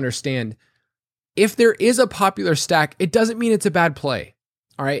that people understand. If there is a popular stack, it doesn't mean it's a bad play.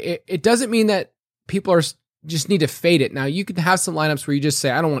 All right. It doesn't mean that people are just need to fade it. Now, you can have some lineups where you just say,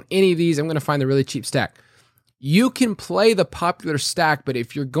 I don't want any of these. I'm going to find the really cheap stack. You can play the popular stack, but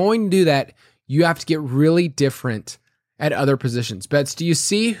if you're going to do that, you have to get really different at other positions. Bets, do you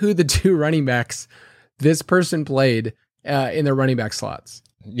see who the 2 running backs this person played in their running back slots?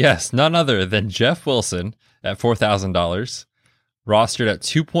 Yes, none other than Jeff Wilson at $4,000, rostered at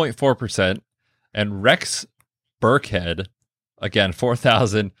 2.4%, and Rex Burkhead, again,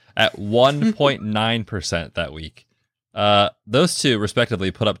 4,000 at 1.9% that week. Those two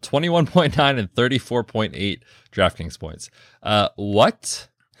respectively put up 21.9 and 34.8 DraftKings points. What?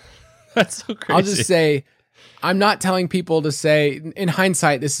 That's so crazy. I'll just say, I'm not telling people to say, in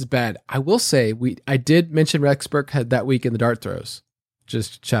hindsight, this is bad. I will say, I did mention Rex Burkhead that week in the dart throws.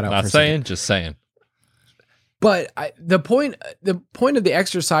 Just shout out. Not saying, just saying. But the point of the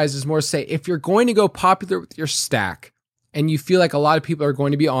exercise is more say, if you're going to go popular with your stack and you feel like a lot of people are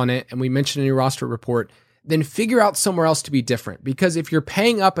going to be on it, and we mentioned in your roster report, then figure out somewhere else to be different. Because if you're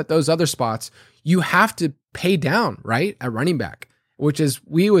paying up at those other spots, you have to pay down, right? At running back, which is,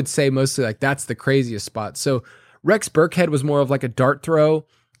 we would say mostly like that's the craziest spot. So Rex Burkhead was more of like a dart throw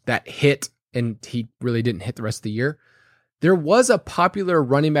that hit, and he really didn't hit the rest of the year. There was a popular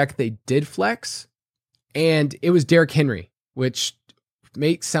running back they did flex, and it was Derrick Henry, which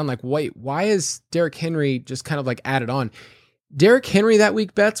makes sound like, wait, why is Derrick Henry just kind of like added on? Derrick Henry that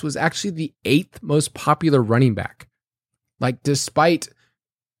week, Bets, was actually the 8th most popular running back. Like despite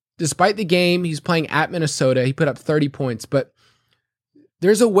despite the game, he's playing at Minnesota. He put up 30 points, but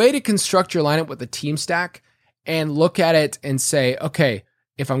there's a way to construct your lineup with a team stack and look at it and say, okay,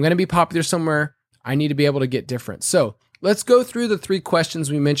 if I'm going to be popular somewhere, I need to be able to get different. So let's go through the 3 questions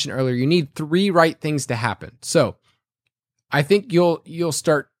we mentioned earlier. You need 3 right things to happen. So I think you'll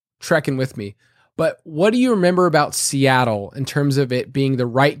start trekking with me. But what do you remember about Seattle in terms of it being the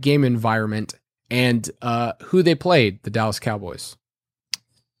right game environment and who they played, the Dallas Cowboys?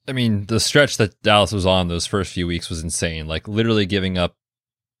 I mean, the stretch that Dallas was on those first few weeks was insane. Like literally giving up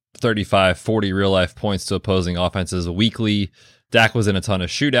 35, 40 real life points to opposing offenses weekly. Dak was in a ton of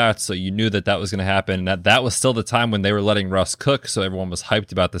shootouts, so you knew that was going to happen. That was still the time when they were letting Russ cook, so everyone was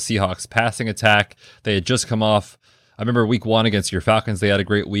hyped about the Seahawks passing attack. They had just come off, I remember week 1 against your Falcons, they had a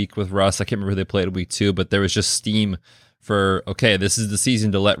great week with Russ. I can't remember who they played week 2, but there was just steam for, okay, this is the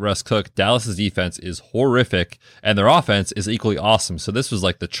season to let Russ cook. Dallas's defense is horrific, and their offense is equally awesome. So this was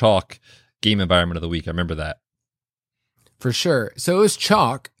like the chalk game environment of the week. I remember that. For sure. So it was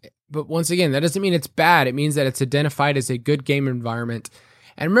chalk. But once again, that doesn't mean it's bad. It means that it's identified as a good game environment.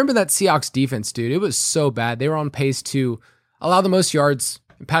 And remember that Seahawks defense, dude. It was so bad. They were on pace to allow the most yards,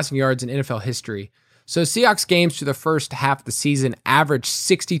 passing yards in NFL history. So Seahawks games through the first half of the season averaged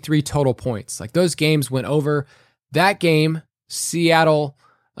 63 total points. Like those games went over. That game, Seattle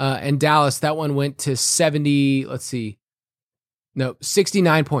and Dallas, that one went to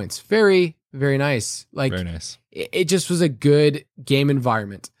 69 points. Very, very nice. Like very nice. It just was a good game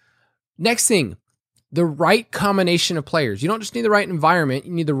environment. Next thing, the right combination of players. You don't just need the right environment,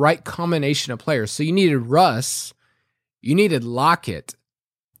 you need the right combination of players. So you needed Russ, you needed Lockett,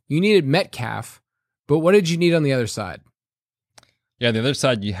 you needed Metcalf, but what did you need on the other side? Yeah, on the other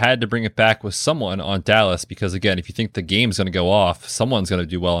side, you had to bring it back with someone on Dallas because, again, if you think the game's going to go off, someone's going to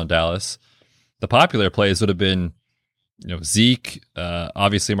do well in Dallas. The popular plays would have been, Zeke,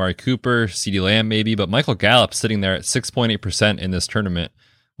 obviously Amari Cooper, CeeDee Lamb maybe, but Michael Gallup sitting there at 6.8% in this tournament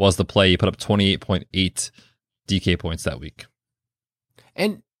was the play. He put up 28.8 DK points that week.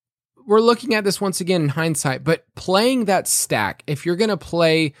 And we're looking at this once again in hindsight, but playing that stack, if you're going to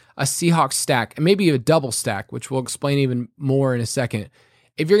play a Seahawks stack, and maybe a double stack, which we'll explain even more in a second,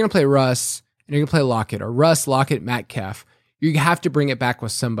 if you're going to play Russ and you're going to play Lockett, or Russ, Lockett, Metcalf, you have to bring it back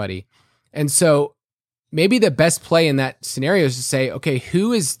with somebody. And so maybe the best play in that scenario is to say, okay,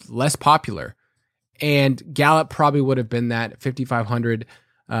 who is less popular? And Gallup probably would have been that at 5,500.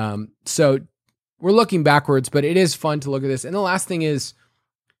 So we're looking backwards, but it is fun to look at this. And the last thing is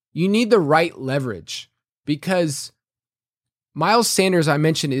you need the right leverage because Miles Sanders, I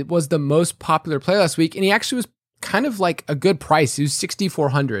mentioned, it was the most popular play last week. And he actually was kind of like a good price. He was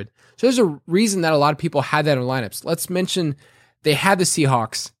 6,400. So there's a reason that a lot of people had that in lineups. Let's mention they had the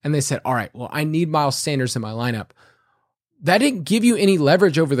Seahawks and they said, all right, well, I need Miles Sanders in my lineup. That didn't give you any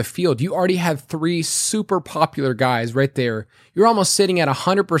leverage over the field. You already had 3 super popular guys right there. You're almost sitting at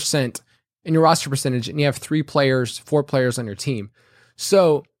 100% in your roster percentage, and you have 4 players on your team.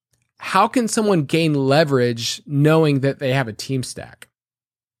 So how can someone gain leverage knowing that they have a team stack?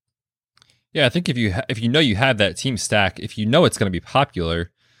 Yeah, I think if you know you have that team stack, if you know it's going to be popular,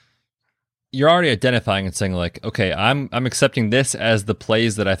 you're already identifying and saying like, okay, I'm accepting this as the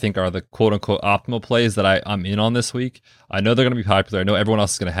plays that I think are the quote unquote optimal plays that I'm in on this week. I know they're going to be popular. I know everyone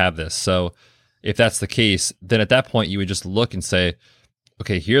else is going to have this. So if that's the case, then at that point you would just look and say,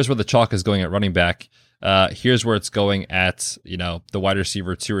 okay, here's where the chalk is going at running back. Here's where it's going at, the wide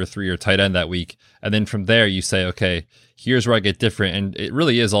receiver 2 or 3 or tight end that week. And then from there you say, okay, here's where I get different. And it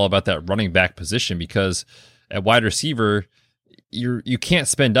really is all about that running back position because at wide receiver, you can't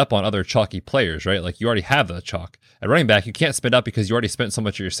spend up on other chalky players, right? Like you already have the chalk. At running back, you can't spend up because you already spent so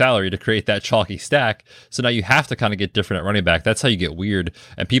much of your salary to create that chalky stack. So now you have to kind of get different at running back. That's how you get weird.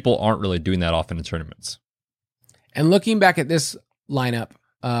 And people aren't really doing that often in tournaments. And looking back at this lineup,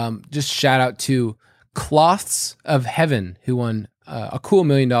 just shout out to Cloths of Heaven, who won a cool $1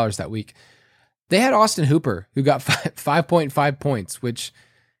 million that week. They had Austin Hooper, who got 5.5 points, which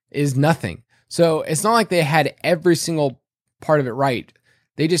is nothing. So it's not like they had every single part of it right.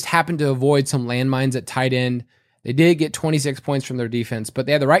 They just happened to avoid some landmines at tight end. They did get 26 points from their defense, but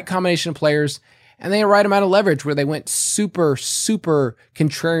they had the right combination of players and they had the right amount of leverage where they went super, super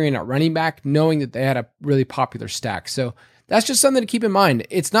contrarian at running back, knowing that they had a really popular stack. So that's just something to keep in mind.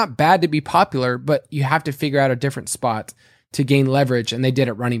 It's not bad to be popular, but you have to figure out a different spot to gain leverage, and they did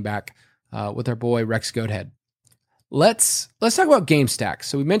at running back with our boy Rex Goathead. Let's talk about game stacks.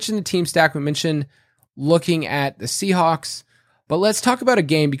 So we mentioned the team stack. We mentioned looking at the Seahawks. But let's talk about a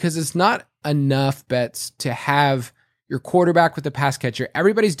game because it's not enough bets to have your quarterback with the pass catcher.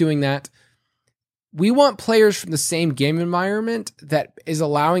 Everybody's doing that. we want players from the same game environment that is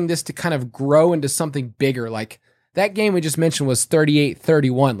allowing this to kind of grow into something bigger. Like that game we just mentioned was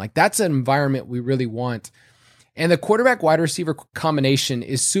 38-31. Like that's an environment we really want. And the quarterback wide receiver combination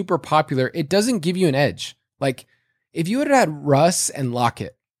is super popular. It doesn't give you an edge. Like if you would have had Russ and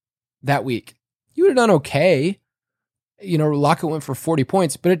Lockett that week, you would have done okay. You know, Lockett went for 40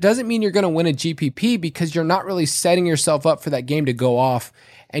 points, but it doesn't mean you're going to win a GPP because you're not really setting yourself up for that game to go off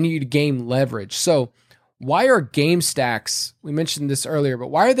and you to gain leverage. So why are game stacks, we mentioned this earlier, but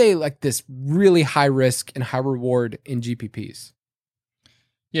why are they like this really high risk and high reward in GPPs?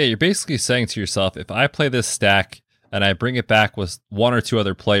 Yeah, you're basically saying to yourself, if I play this stack and I bring it back with one or two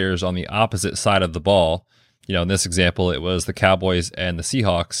other players on the opposite side of the ball, you know, in this example, it was the Cowboys and the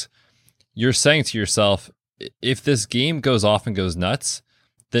Seahawks, you're saying to yourself, if this game goes off and goes nuts,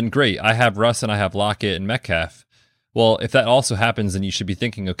 then great. I have Russ and I have Lockett and Metcalf. Well, if that also happens, then you should be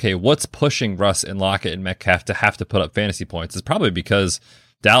thinking, okay, what's pushing Russ and Lockett and Metcalf to have to put up fantasy points? It's probably because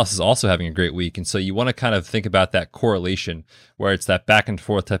Dallas is also having a great week. And so you want to kind of think about that correlation where it's that back and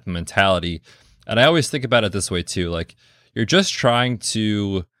forth type of mentality. And I always think about it this way too. Like you're just trying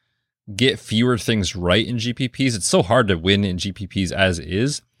to get fewer things right in GPPs. It's so hard to win in GPPs as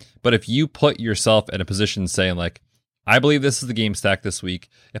is. But if you put yourself in a position saying like, I believe this is the game stack this week.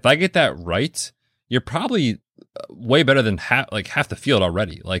 If I get that right, you're probably way better than half the field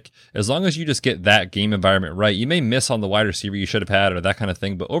already. Like as long as you just get that game environment right, you may miss on the wide receiver you should have had or that kind of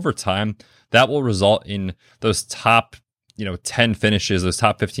thing. But over time, that will result in those top, 10 finishes, those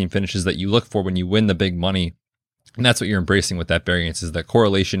top 15 finishes that you look for when you win the big money. And that's what you're embracing with that variance is that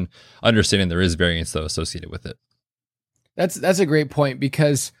correlation, understanding there is variance though associated with it. That's a great point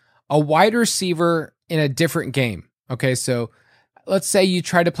because a wide receiver in a different game. Okay, so let's say you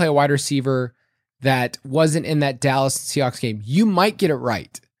try to play a wide receiver that wasn't in that Dallas Seahawks game. You might get it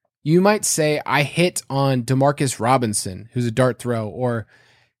right. You might say, I hit on Demarcus Robinson, who's a dart throw, or,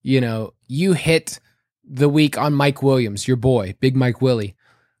 you hit the week on Mike Williams, your boy, Big Mike Willie,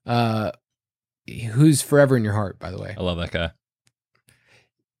 who's forever in your heart, by the way. I love that guy.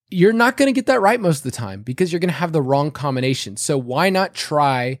 You're not going to get that right most of the time because you're going to have the wrong combination. So why not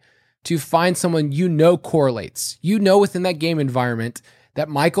try to find someone correlates? Within that game environment that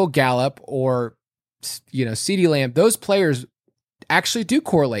Michael Gallup or CeeDee Lamb, those players actually do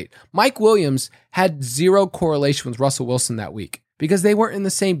correlate. Mike Williams had zero correlation with Russell Wilson that week because they weren't in the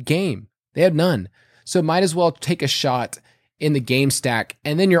same game. They had none. So might as well take a shot in the game stack.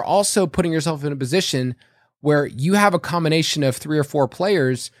 And then you're also putting yourself in a position where you have a combination of 3 or 4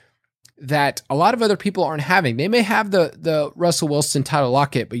 players that a lot of other people aren't having. They may have the Russell Wilson, Tyler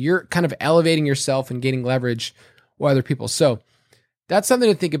Lockett, but you're kind of elevating yourself and gaining leverage with other people. So that's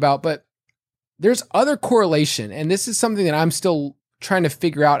something to think about. But there's other correlation, and this is something that I'm still trying to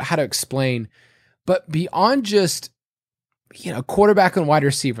figure out how to explain. But beyond just, quarterback and wide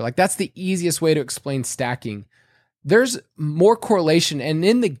receiver, like that's the easiest way to explain stacking. There's more correlation, and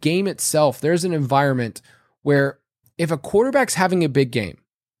in the game itself, there's an environment where if a quarterback's having a big game,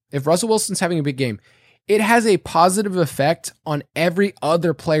 if Russell Wilson's having a big game, it has a positive effect on every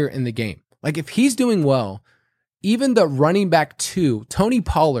other player in the game. Like if he's doing well, even the running back 2, Tony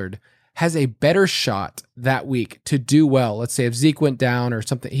Pollard, has a better shot that week to do well. Let's say if Zeke went down or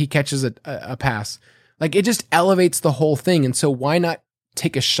something, he catches a pass. Like it just elevates the whole thing. And so why not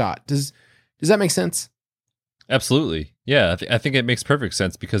take a shot? Does that make sense? Absolutely. Yeah, I think it makes perfect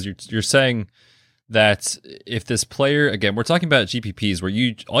sense because you're saying that if this player, again, we're talking about GPPs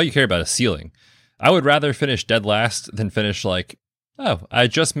where all you care about is ceiling. I would rather finish dead last than finish like, oh, I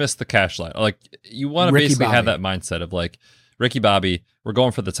just missed the cash line. Like you want to basically have that mindset of like, Ricky Bobby, we're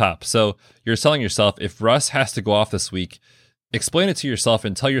going for the top. So you're telling yourself, if Russ has to go off this week, explain it to yourself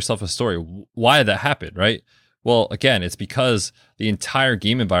and tell yourself a story. Why did that happen, right? Well, again, it's because the entire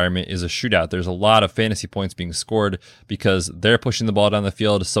game environment is a shootout. There's a lot of fantasy points being scored because they're pushing the ball down the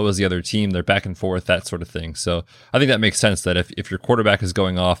field. So is the other team. They're back and forth, that sort of thing. So I think that makes sense that if your quarterback is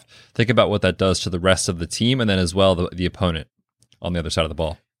going off, think about what that does to the rest of the team and then as well the opponent on the other side of the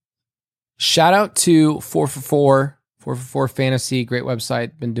ball. Shout out to 4for4 Fantasy, great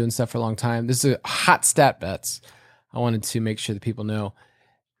website, been doing stuff for a long time. This is a hot stat bets. I wanted to make sure that people know.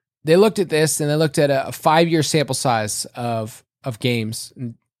 They looked at this and they looked at a 5-year sample size of games,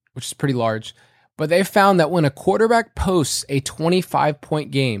 which is pretty large. But they found that when a quarterback posts a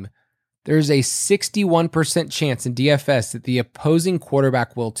 25-point game, there's a 61% chance in DFS that the opposing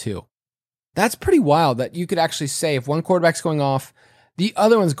quarterback will too. That's pretty wild that you could actually say if one quarterback's going off, the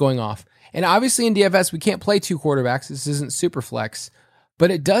other one's going off. And obviously in DFS, we can't play 2 quarterbacks. This isn't super flex,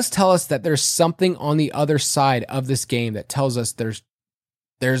 but it does tell us that there's something on the other side of this game that tells us there's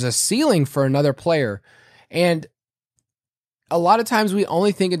there's a ceiling for another player. And a lot of times we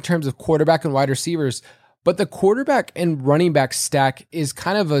only think in terms of quarterback and wide receivers, but the quarterback and running back stack is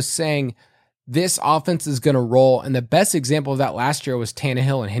kind of a saying this offense is going to roll. And the best example of that last year was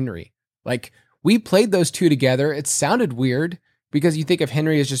Tannehill and Henry. Like, we played those two together. It sounded weird because you think of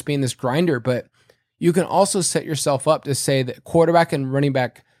Henry as just being this grinder, but you can also set yourself up to say that quarterback and running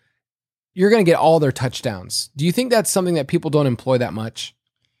back, you're going to get all their touchdowns. Do you think that's something that people don't employ that much?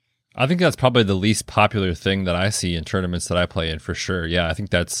 I think that's probably the least popular thing that I see in tournaments that I play in, for sure. Yeah, I think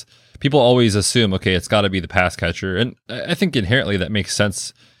that's, people always assume, okay, it's got to be the pass catcher. And I think inherently that makes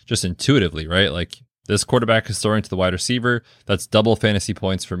sense just intuitively, right? Like, this quarterback is throwing to the wide receiver. That's double fantasy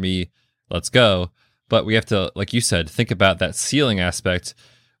points for me. Let's go. But we have to, like you said, think about that ceiling aspect.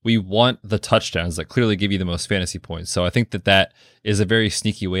 We want the touchdowns that clearly give you the most fantasy points. So I think that is a very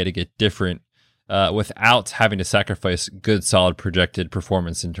sneaky way to get different without having to sacrifice good, solid projected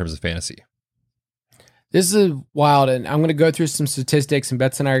performance in terms of fantasy. This is wild, and I'm going to go through some statistics, and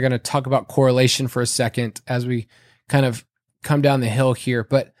Betts and I are going to talk about correlation for a second as we kind of come down the hill here.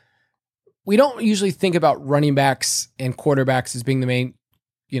 But we don't usually think about running backs and quarterbacks as being the main,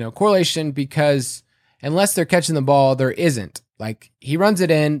 correlation, because unless they're catching the ball, there isn't. Like, he runs it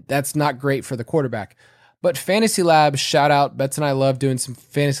in, that's not great for the quarterback. But Fantasy Labs, shout out, Betts and I love doing some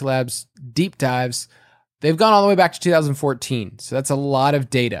Fantasy Labs deep dives. They've gone all the way back to 2014, so that's a lot of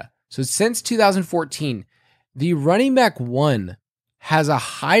data. So since 2014, the running back one has a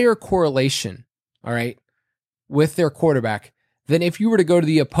higher correlation, all right, with their quarterback than if you were to go to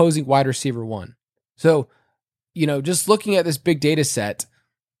the opposing wide receiver one. So, just looking at this big data set,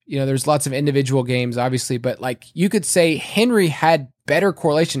 there's lots of individual games, obviously, but like, you could say Henry had better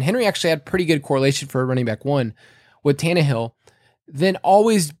correlation. Henry actually had pretty good correlation for a running back one with Tannehill, then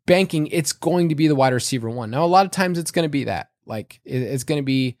always banking it's going to be the wide receiver one. Now, a lot of times it's going to be that. Like, it's going to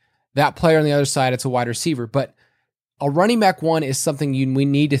be that player on the other side, it's a wide receiver. But a running back one is something we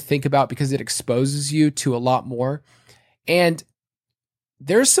need to think about because it exposes you to a lot more. And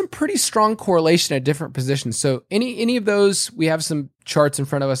there's some pretty strong correlation at different positions. So any of those, we have some charts in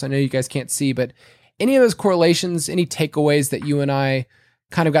front of us. I know you guys can't see, but any of those correlations, any takeaways that you and I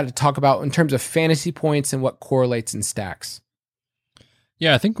kind of got to talk about in terms of fantasy points and what correlates in stacks?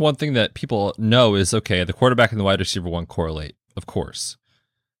 Yeah, I think one thing that people know is, okay, the quarterback and the wide receiver one correlate, of course.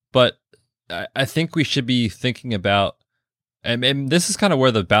 But I think we should be thinking about, and this is kind of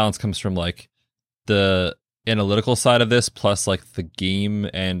where the balance comes from, like the analytical side of this, plus like the game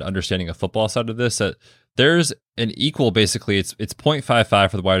and understanding of football side of this, that there's an equal, basically, it's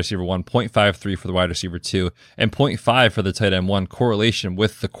 0.55 for the wide receiver one, 0.53 for the wide receiver two, and 0.5 for the tight end one correlation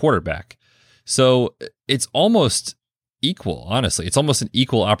with the quarterback. So it's almost equal, honestly. It's almost an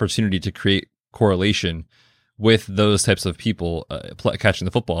equal opportunity to create correlation with those types of people catching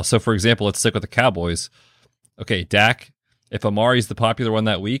the football. So, for example, let's stick with the Cowboys. Okay, Dak, if Amari's the popular one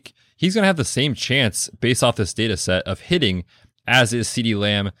that week, he's going to have the same chance based off this data set of hitting as is CeeDee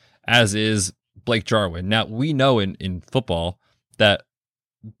Lamb, as is Blake Jarwin. Now, we know in football that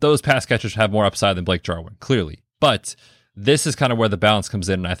those pass catchers have more upside than Blake Jarwin, clearly. But this is kind of where the balance comes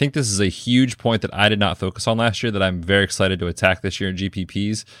in. And I think this is a huge point that I did not focus on last year that I'm very excited to attack this year in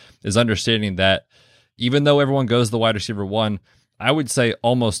GPPs, is understanding that even though everyone goes the wide receiver one, I would say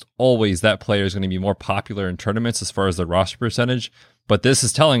almost always that player is going to be more popular in tournaments as far as the roster percentage. But this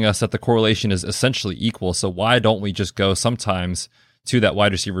is telling us that the correlation is essentially equal. So why don't we just go sometimes to that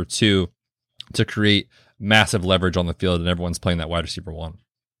wide receiver two to create massive leverage on the field and everyone's playing that wide receiver one?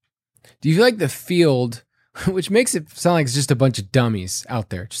 Do you feel like the field, which makes it sound like it's just a bunch of dummies out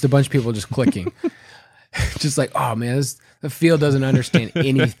there, just a bunch of people just clicking, just like, oh man, the field doesn't understand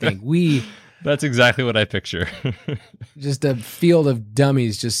anything. That's exactly what I picture. Just a field of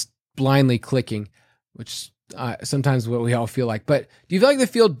dummies just blindly clicking, which sometimes what we all feel like. But do you feel like the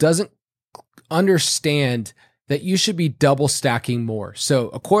field doesn't understand that you should be double stacking more? So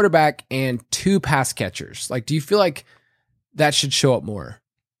a quarterback and two pass catchers. Like, do you feel like that should show up more?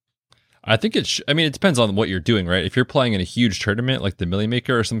 I think it depends on what you're doing, right? If you're playing in a huge tournament like the Millie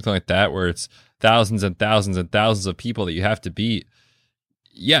Maker or something like that, where it's thousands and thousands and thousands of people that you have to beat,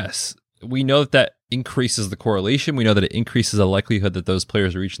 yes, we know that increases the correlation. We know that it increases the likelihood that those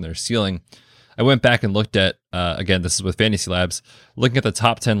players are reaching their ceiling. I went back and looked at, again, this is with Fantasy Labs, looking at the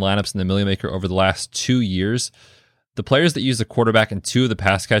top 10 lineups in the Millie Maker over the last 2 years. The players that use the quarterback and two of the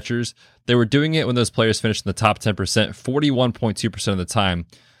pass catchers, they were doing it when those players finished in the top 10%, 41.2% of the time.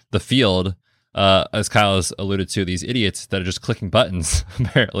 The field, as Kyle has alluded to, these idiots that are just clicking buttons,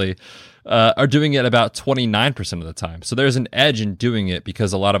 apparently, are doing it about 29% of the time. So there's an edge in doing it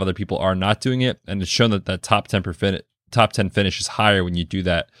because a lot of other people are not doing it, and it's shown that that top 10% top 10 finish is higher when you do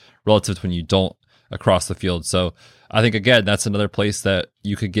that relative to when you don't across the field. So I think, again, that's another place that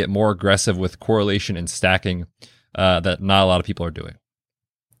you could get more aggressive with correlation and stacking that not a lot of people are doing.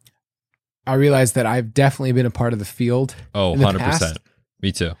 I realize that I've definitely been a part of the field. Oh, 100%. Past.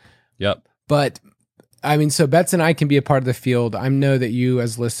 Me too. Yep. But I mean, so Betts and I can be a part of the field. I know that you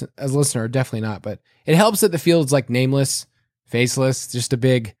as listener are definitely not, but it helps that the field's like nameless, faceless, just a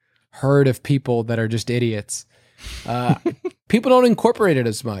big herd of people that are just idiots. People don't incorporate it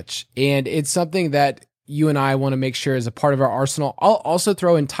as much. And it's something that you and I want to make sure is a part of our arsenal. I'll also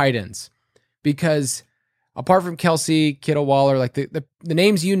throw in tight ends because apart from Kelsey, Kittle, Waller, like the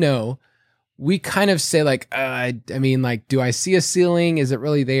names you know, we kind of say like, I mean, like, do I see a ceiling? Is it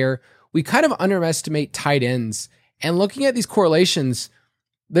really there? We kind of underestimate tight ends. And looking at these correlations,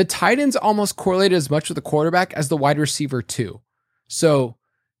 the tight ends almost correlated as much with the quarterback as the wide receiver too. So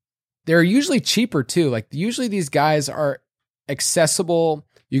they're usually cheaper too. Like usually these guys are accessible.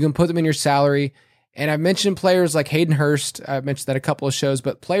 You can put them in your salary. And I've mentioned players like Hayden Hurst. I've mentioned that a couple of shows,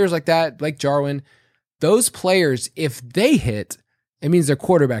 but players like that, Blake Jarwin, those players, if they hit, it means their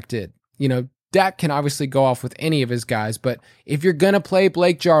quarterback did. You know, Dak can obviously go off with any of his guys, but if you're going to play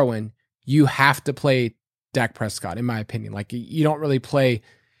Blake Jarwin, you have to play Dak Prescott, in my opinion. Like you don't play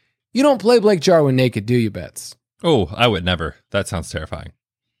Blake Jarwin naked, do you, Betts? Oh, I would never. That sounds terrifying.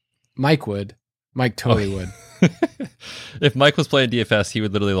 Mike would. Mike totally would. If Mike was playing DFS, he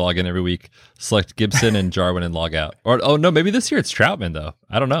would literally log in every week, select Gibson and Jarwin and log out. Or, oh no, maybe this year it's Troutman though.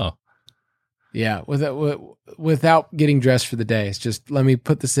 I don't know. Yeah, without getting dressed for the day. It's just, let me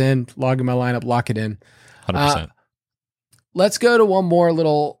put this in, log in my lineup, lock it in. 100%. Let's go to one more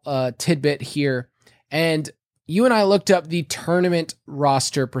little tidbit here. And you and I looked up the tournament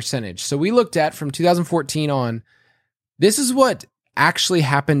roster percentage. So we looked at from 2014 on, this is what actually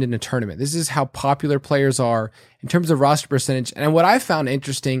happened in a tournament. This is how popular players are in terms of roster percentage. And what I found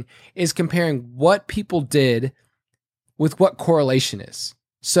interesting is comparing what people did with what correlation is.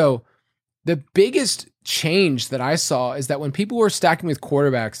 So the biggest change that I saw is that when people were stacking with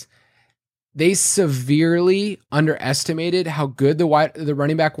quarterbacks, they severely underestimated how good the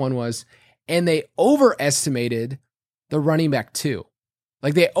running back one was, and they overestimated the running back two.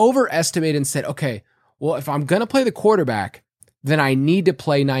 Like they overestimated and said, okay, well, if I'm going to play the quarterback, then I need to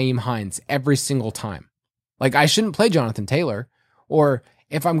play Nyheim Hines every single time. Like I shouldn't play Jonathan Taylor. Or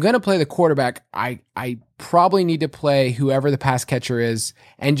if I'm going to play the quarterback, I probably need to play whoever the pass catcher is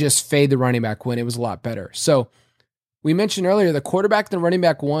and just fade the running back when it was a lot better. So we mentioned earlier, the quarterback and the running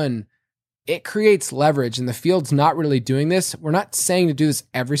back one, it creates leverage, and the field's not really doing this. We're not saying to do this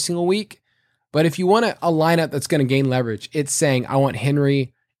every single week, but if you want a lineup that's going to gain leverage, it's saying I want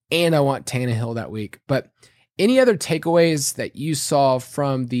Henry and I want Tannehill that week. But any other takeaways that you saw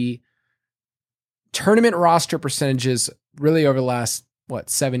from the tournament roster percentages really over the last,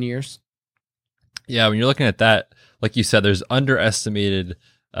 7 years? Yeah, when you're looking at that, like you said, there's underestimated,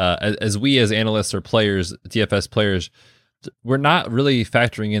 as we as analysts or players, DFS players, we're not really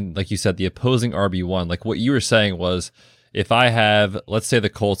factoring in, like you said, the opposing RB1. Like what you were saying was, if I have, let's say the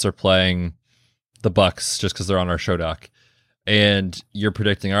Colts are playing the Bucks just because they're on our show doc, and you're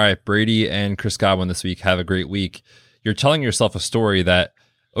predicting, all right, Brady and Chris Godwin this week have a great week. You're telling yourself a story that,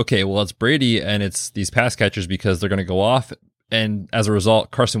 okay, well, it's Brady and it's these pass catchers because they're going to go off. And as a result,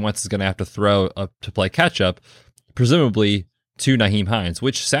 Carson Wentz is going to have to throw up to play catch up, presumably to Nyheim Hines,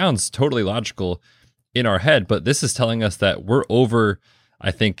 which sounds totally logical in our head. But this is telling us that we're over,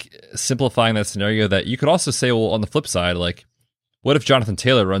 I think, simplifying that scenario. That you could also say, well, on the flip side, like, what if Jonathan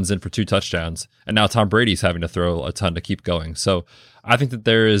Taylor runs in for 2 touchdowns and now Tom Brady's having to throw a ton to keep going? So I think that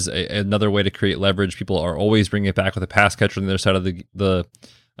there is another way to create leverage. People are always bringing it back with a pass catcher on the other side of the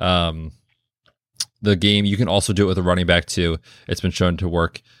game. You can also do it with a running back too. It's been shown to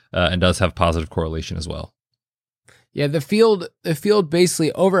work and does have positive correlation as well. Yeah, the field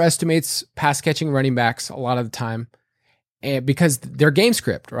basically overestimates pass catching running backs a lot of the time, and because they're game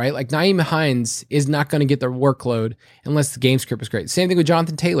script, right? Like Nyheim Hines is not going to get their workload unless the game script is great. Same thing with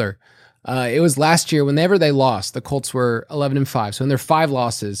Jonathan Taylor. It was last year, whenever they lost, the Colts were 11-5. So in their 5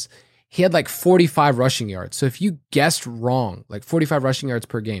 losses, he had like 45 rushing yards. So if you guessed wrong, like 45 rushing yards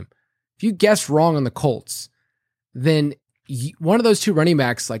per game, if you guessed wrong on the Colts, then one of those 2 running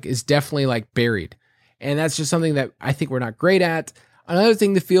backs like is definitely like buried. And that's just something that I think we're not great at. Another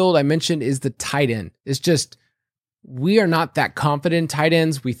thing the field I mentioned is the tight end. It's just, we are not that confident in tight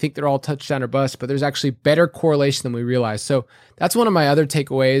ends. We think they're all touchdown or bust, but there's actually better correlation than we realize. So that's one of my other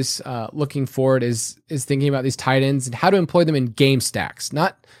takeaways looking forward is thinking about these tight ends and how to employ them in game stacks.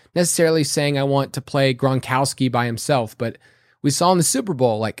 Not necessarily saying I want to play Gronkowski by himself, but we saw in the Super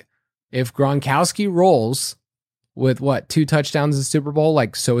Bowl, like if Gronkowski rolls, with 2 touchdowns in the Super Bowl.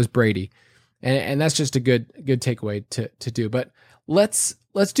 Like, so is Brady. And that's just a good takeaway to do. But let's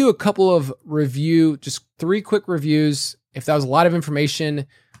do a couple of just 3 quick reviews. If that was a lot of information,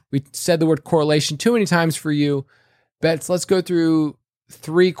 we said the word correlation too many times for you. Betts, let's go through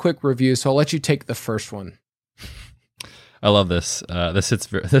 3 quick reviews. So I'll let you take the first one. I love this. This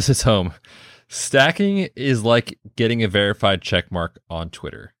hits home. Stacking is like getting a verified check mark on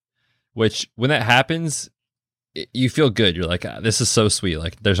Twitter, which when that happens, you feel good. You're like, this is so sweet.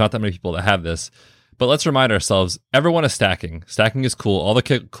 Like, there's not that many people that have this. But let's remind ourselves, everyone is stacking. Stacking is cool. All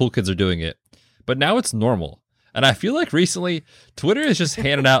the cool kids are doing it. But now it's normal. And I feel like recently, Twitter is just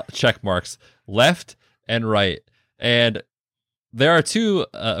handing out check marks left and right. And there are 2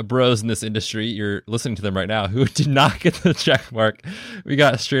 bros in this industry, you're listening to them right now, who did not get the check mark. We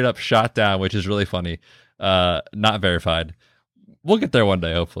got straight up shot down, which is really funny. Not verified. We'll get there one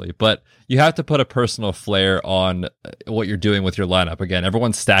day, hopefully. But you have to put a personal flair on what you're doing with your lineup. Again,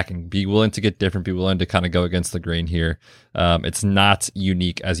 everyone's stacking. Be willing to get different. Be willing to kind of go against the grain here. It's not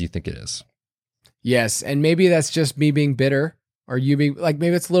unique as you think it is. Yes, and maybe that's just me being bitter, or you being like,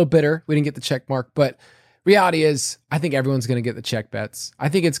 maybe it's a little bitter. We didn't get the check mark, but reality is, I think everyone's going to get the check, Bets. I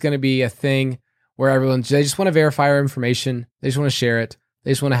think it's going to be a thing where they just want to verify our information. They just want to share it. They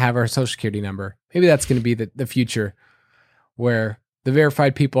just want to have our social security number. Maybe that's going to be the future, where the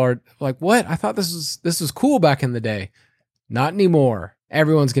verified people are like, what? I thought this was cool back in the day. Not anymore.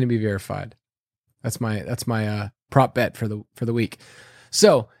 Everyone's going to be verified. That's my prop bet for the week.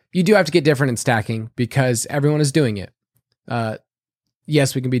 So you do have to get different in stacking because everyone is doing it.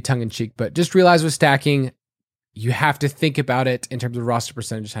 Yes, we can be tongue in cheek, but just realize with stacking, you have to think about it in terms of roster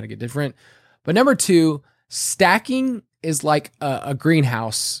percentage, how to get different. But number 2, stacking is like a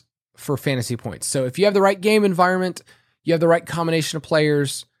greenhouse for fantasy points. So if you have the right game environment, you have the right combination of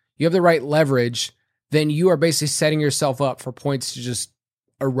players, you have the right leverage, then you are basically setting yourself up for points to just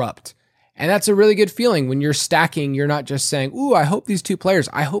erupt. And that's a really good feeling when you're stacking. You're not just saying, ooh, I hope these 2 players,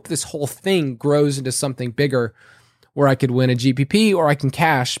 I hope this whole thing grows into something bigger where I could win a GPP or I can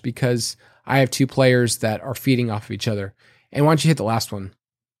cash because I have 2 players that are feeding off of each other. And why don't you hit the last one?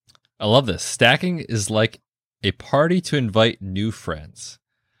 I love this. Stacking is like a party to invite new friends.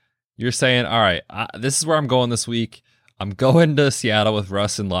 You're saying, all right, this is where I'm going this week. I'm going to Seattle with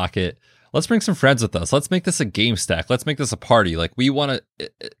Russ and Lockett. Let's bring some friends with us. Let's make this a game stack. Let's make this a party. Like, we want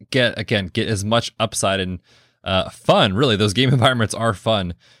to get as much upside and fun. Really, those game environments are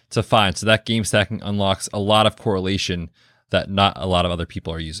fun to find. So that game stacking unlocks a lot of correlation that not a lot of other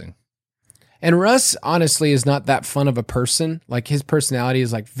people are using. And Russ, honestly, is not that fun of a person. Like, his personality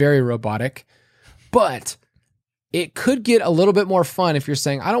is like very robotic. But it could get a little bit more fun if you're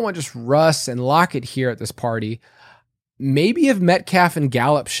saying, I don't want just Russ and Lockett here at this party. Maybe if Metcalf and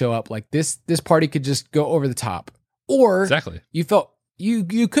Gallup show up, like this party could just go over the top. Or exactly, you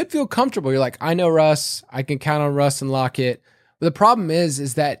could feel comfortable. You're like, I know Russ, I can count on Russ and Lockett. But the problem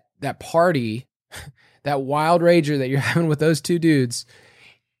is that party, that wild rager that you're having with those 2 dudes,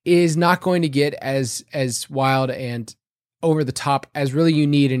 is not going to get as wild and over the top as really you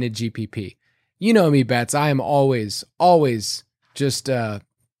need in a GPP. You know me, Bets. I am always just throwing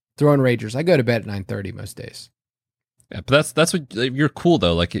ragers. I go to bed at 9:30 most days. Yeah, but that's what you're cool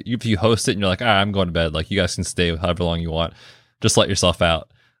though. Like, if you host it and you're like, I'm going to bed. Like, you guys can stay however long you want. Just let yourself out.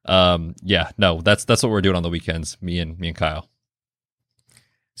 That's what we're doing on the weekends. Me and Kyle.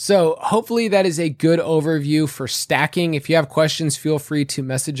 So hopefully that is a good overview for stacking. If you have questions, feel free to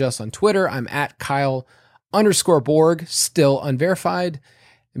message us on Twitter. I'm at Kyle_Borg, still unverified.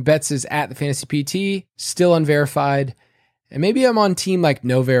 And Betts is at the Fantasy PT, still unverified. And maybe I'm on team like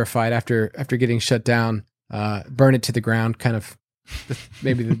no verified after getting shut down. Burn it to the ground, kind of.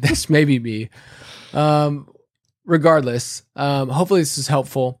 Maybe this may be me. Regardless, hopefully this is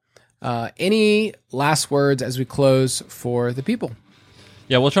helpful. Any last words as we close for the people?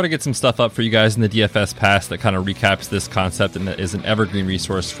 Yeah, we'll try to get some stuff up for you guys in the DFS Pass that kind of recaps this concept and that is an evergreen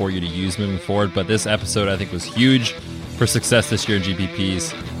resource for you to use moving forward. But this episode, I think, was huge for success this year in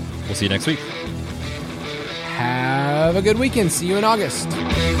GPPs. We'll see you next week. Have a good weekend. See you in August.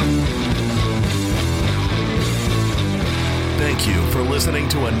 Thank you for listening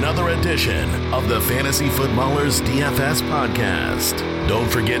to another edition of the Fantasy Footballers DFS Podcast. Don't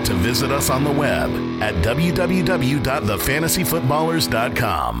forget to visit us on the web at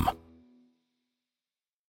www.thefantasyfootballers.com.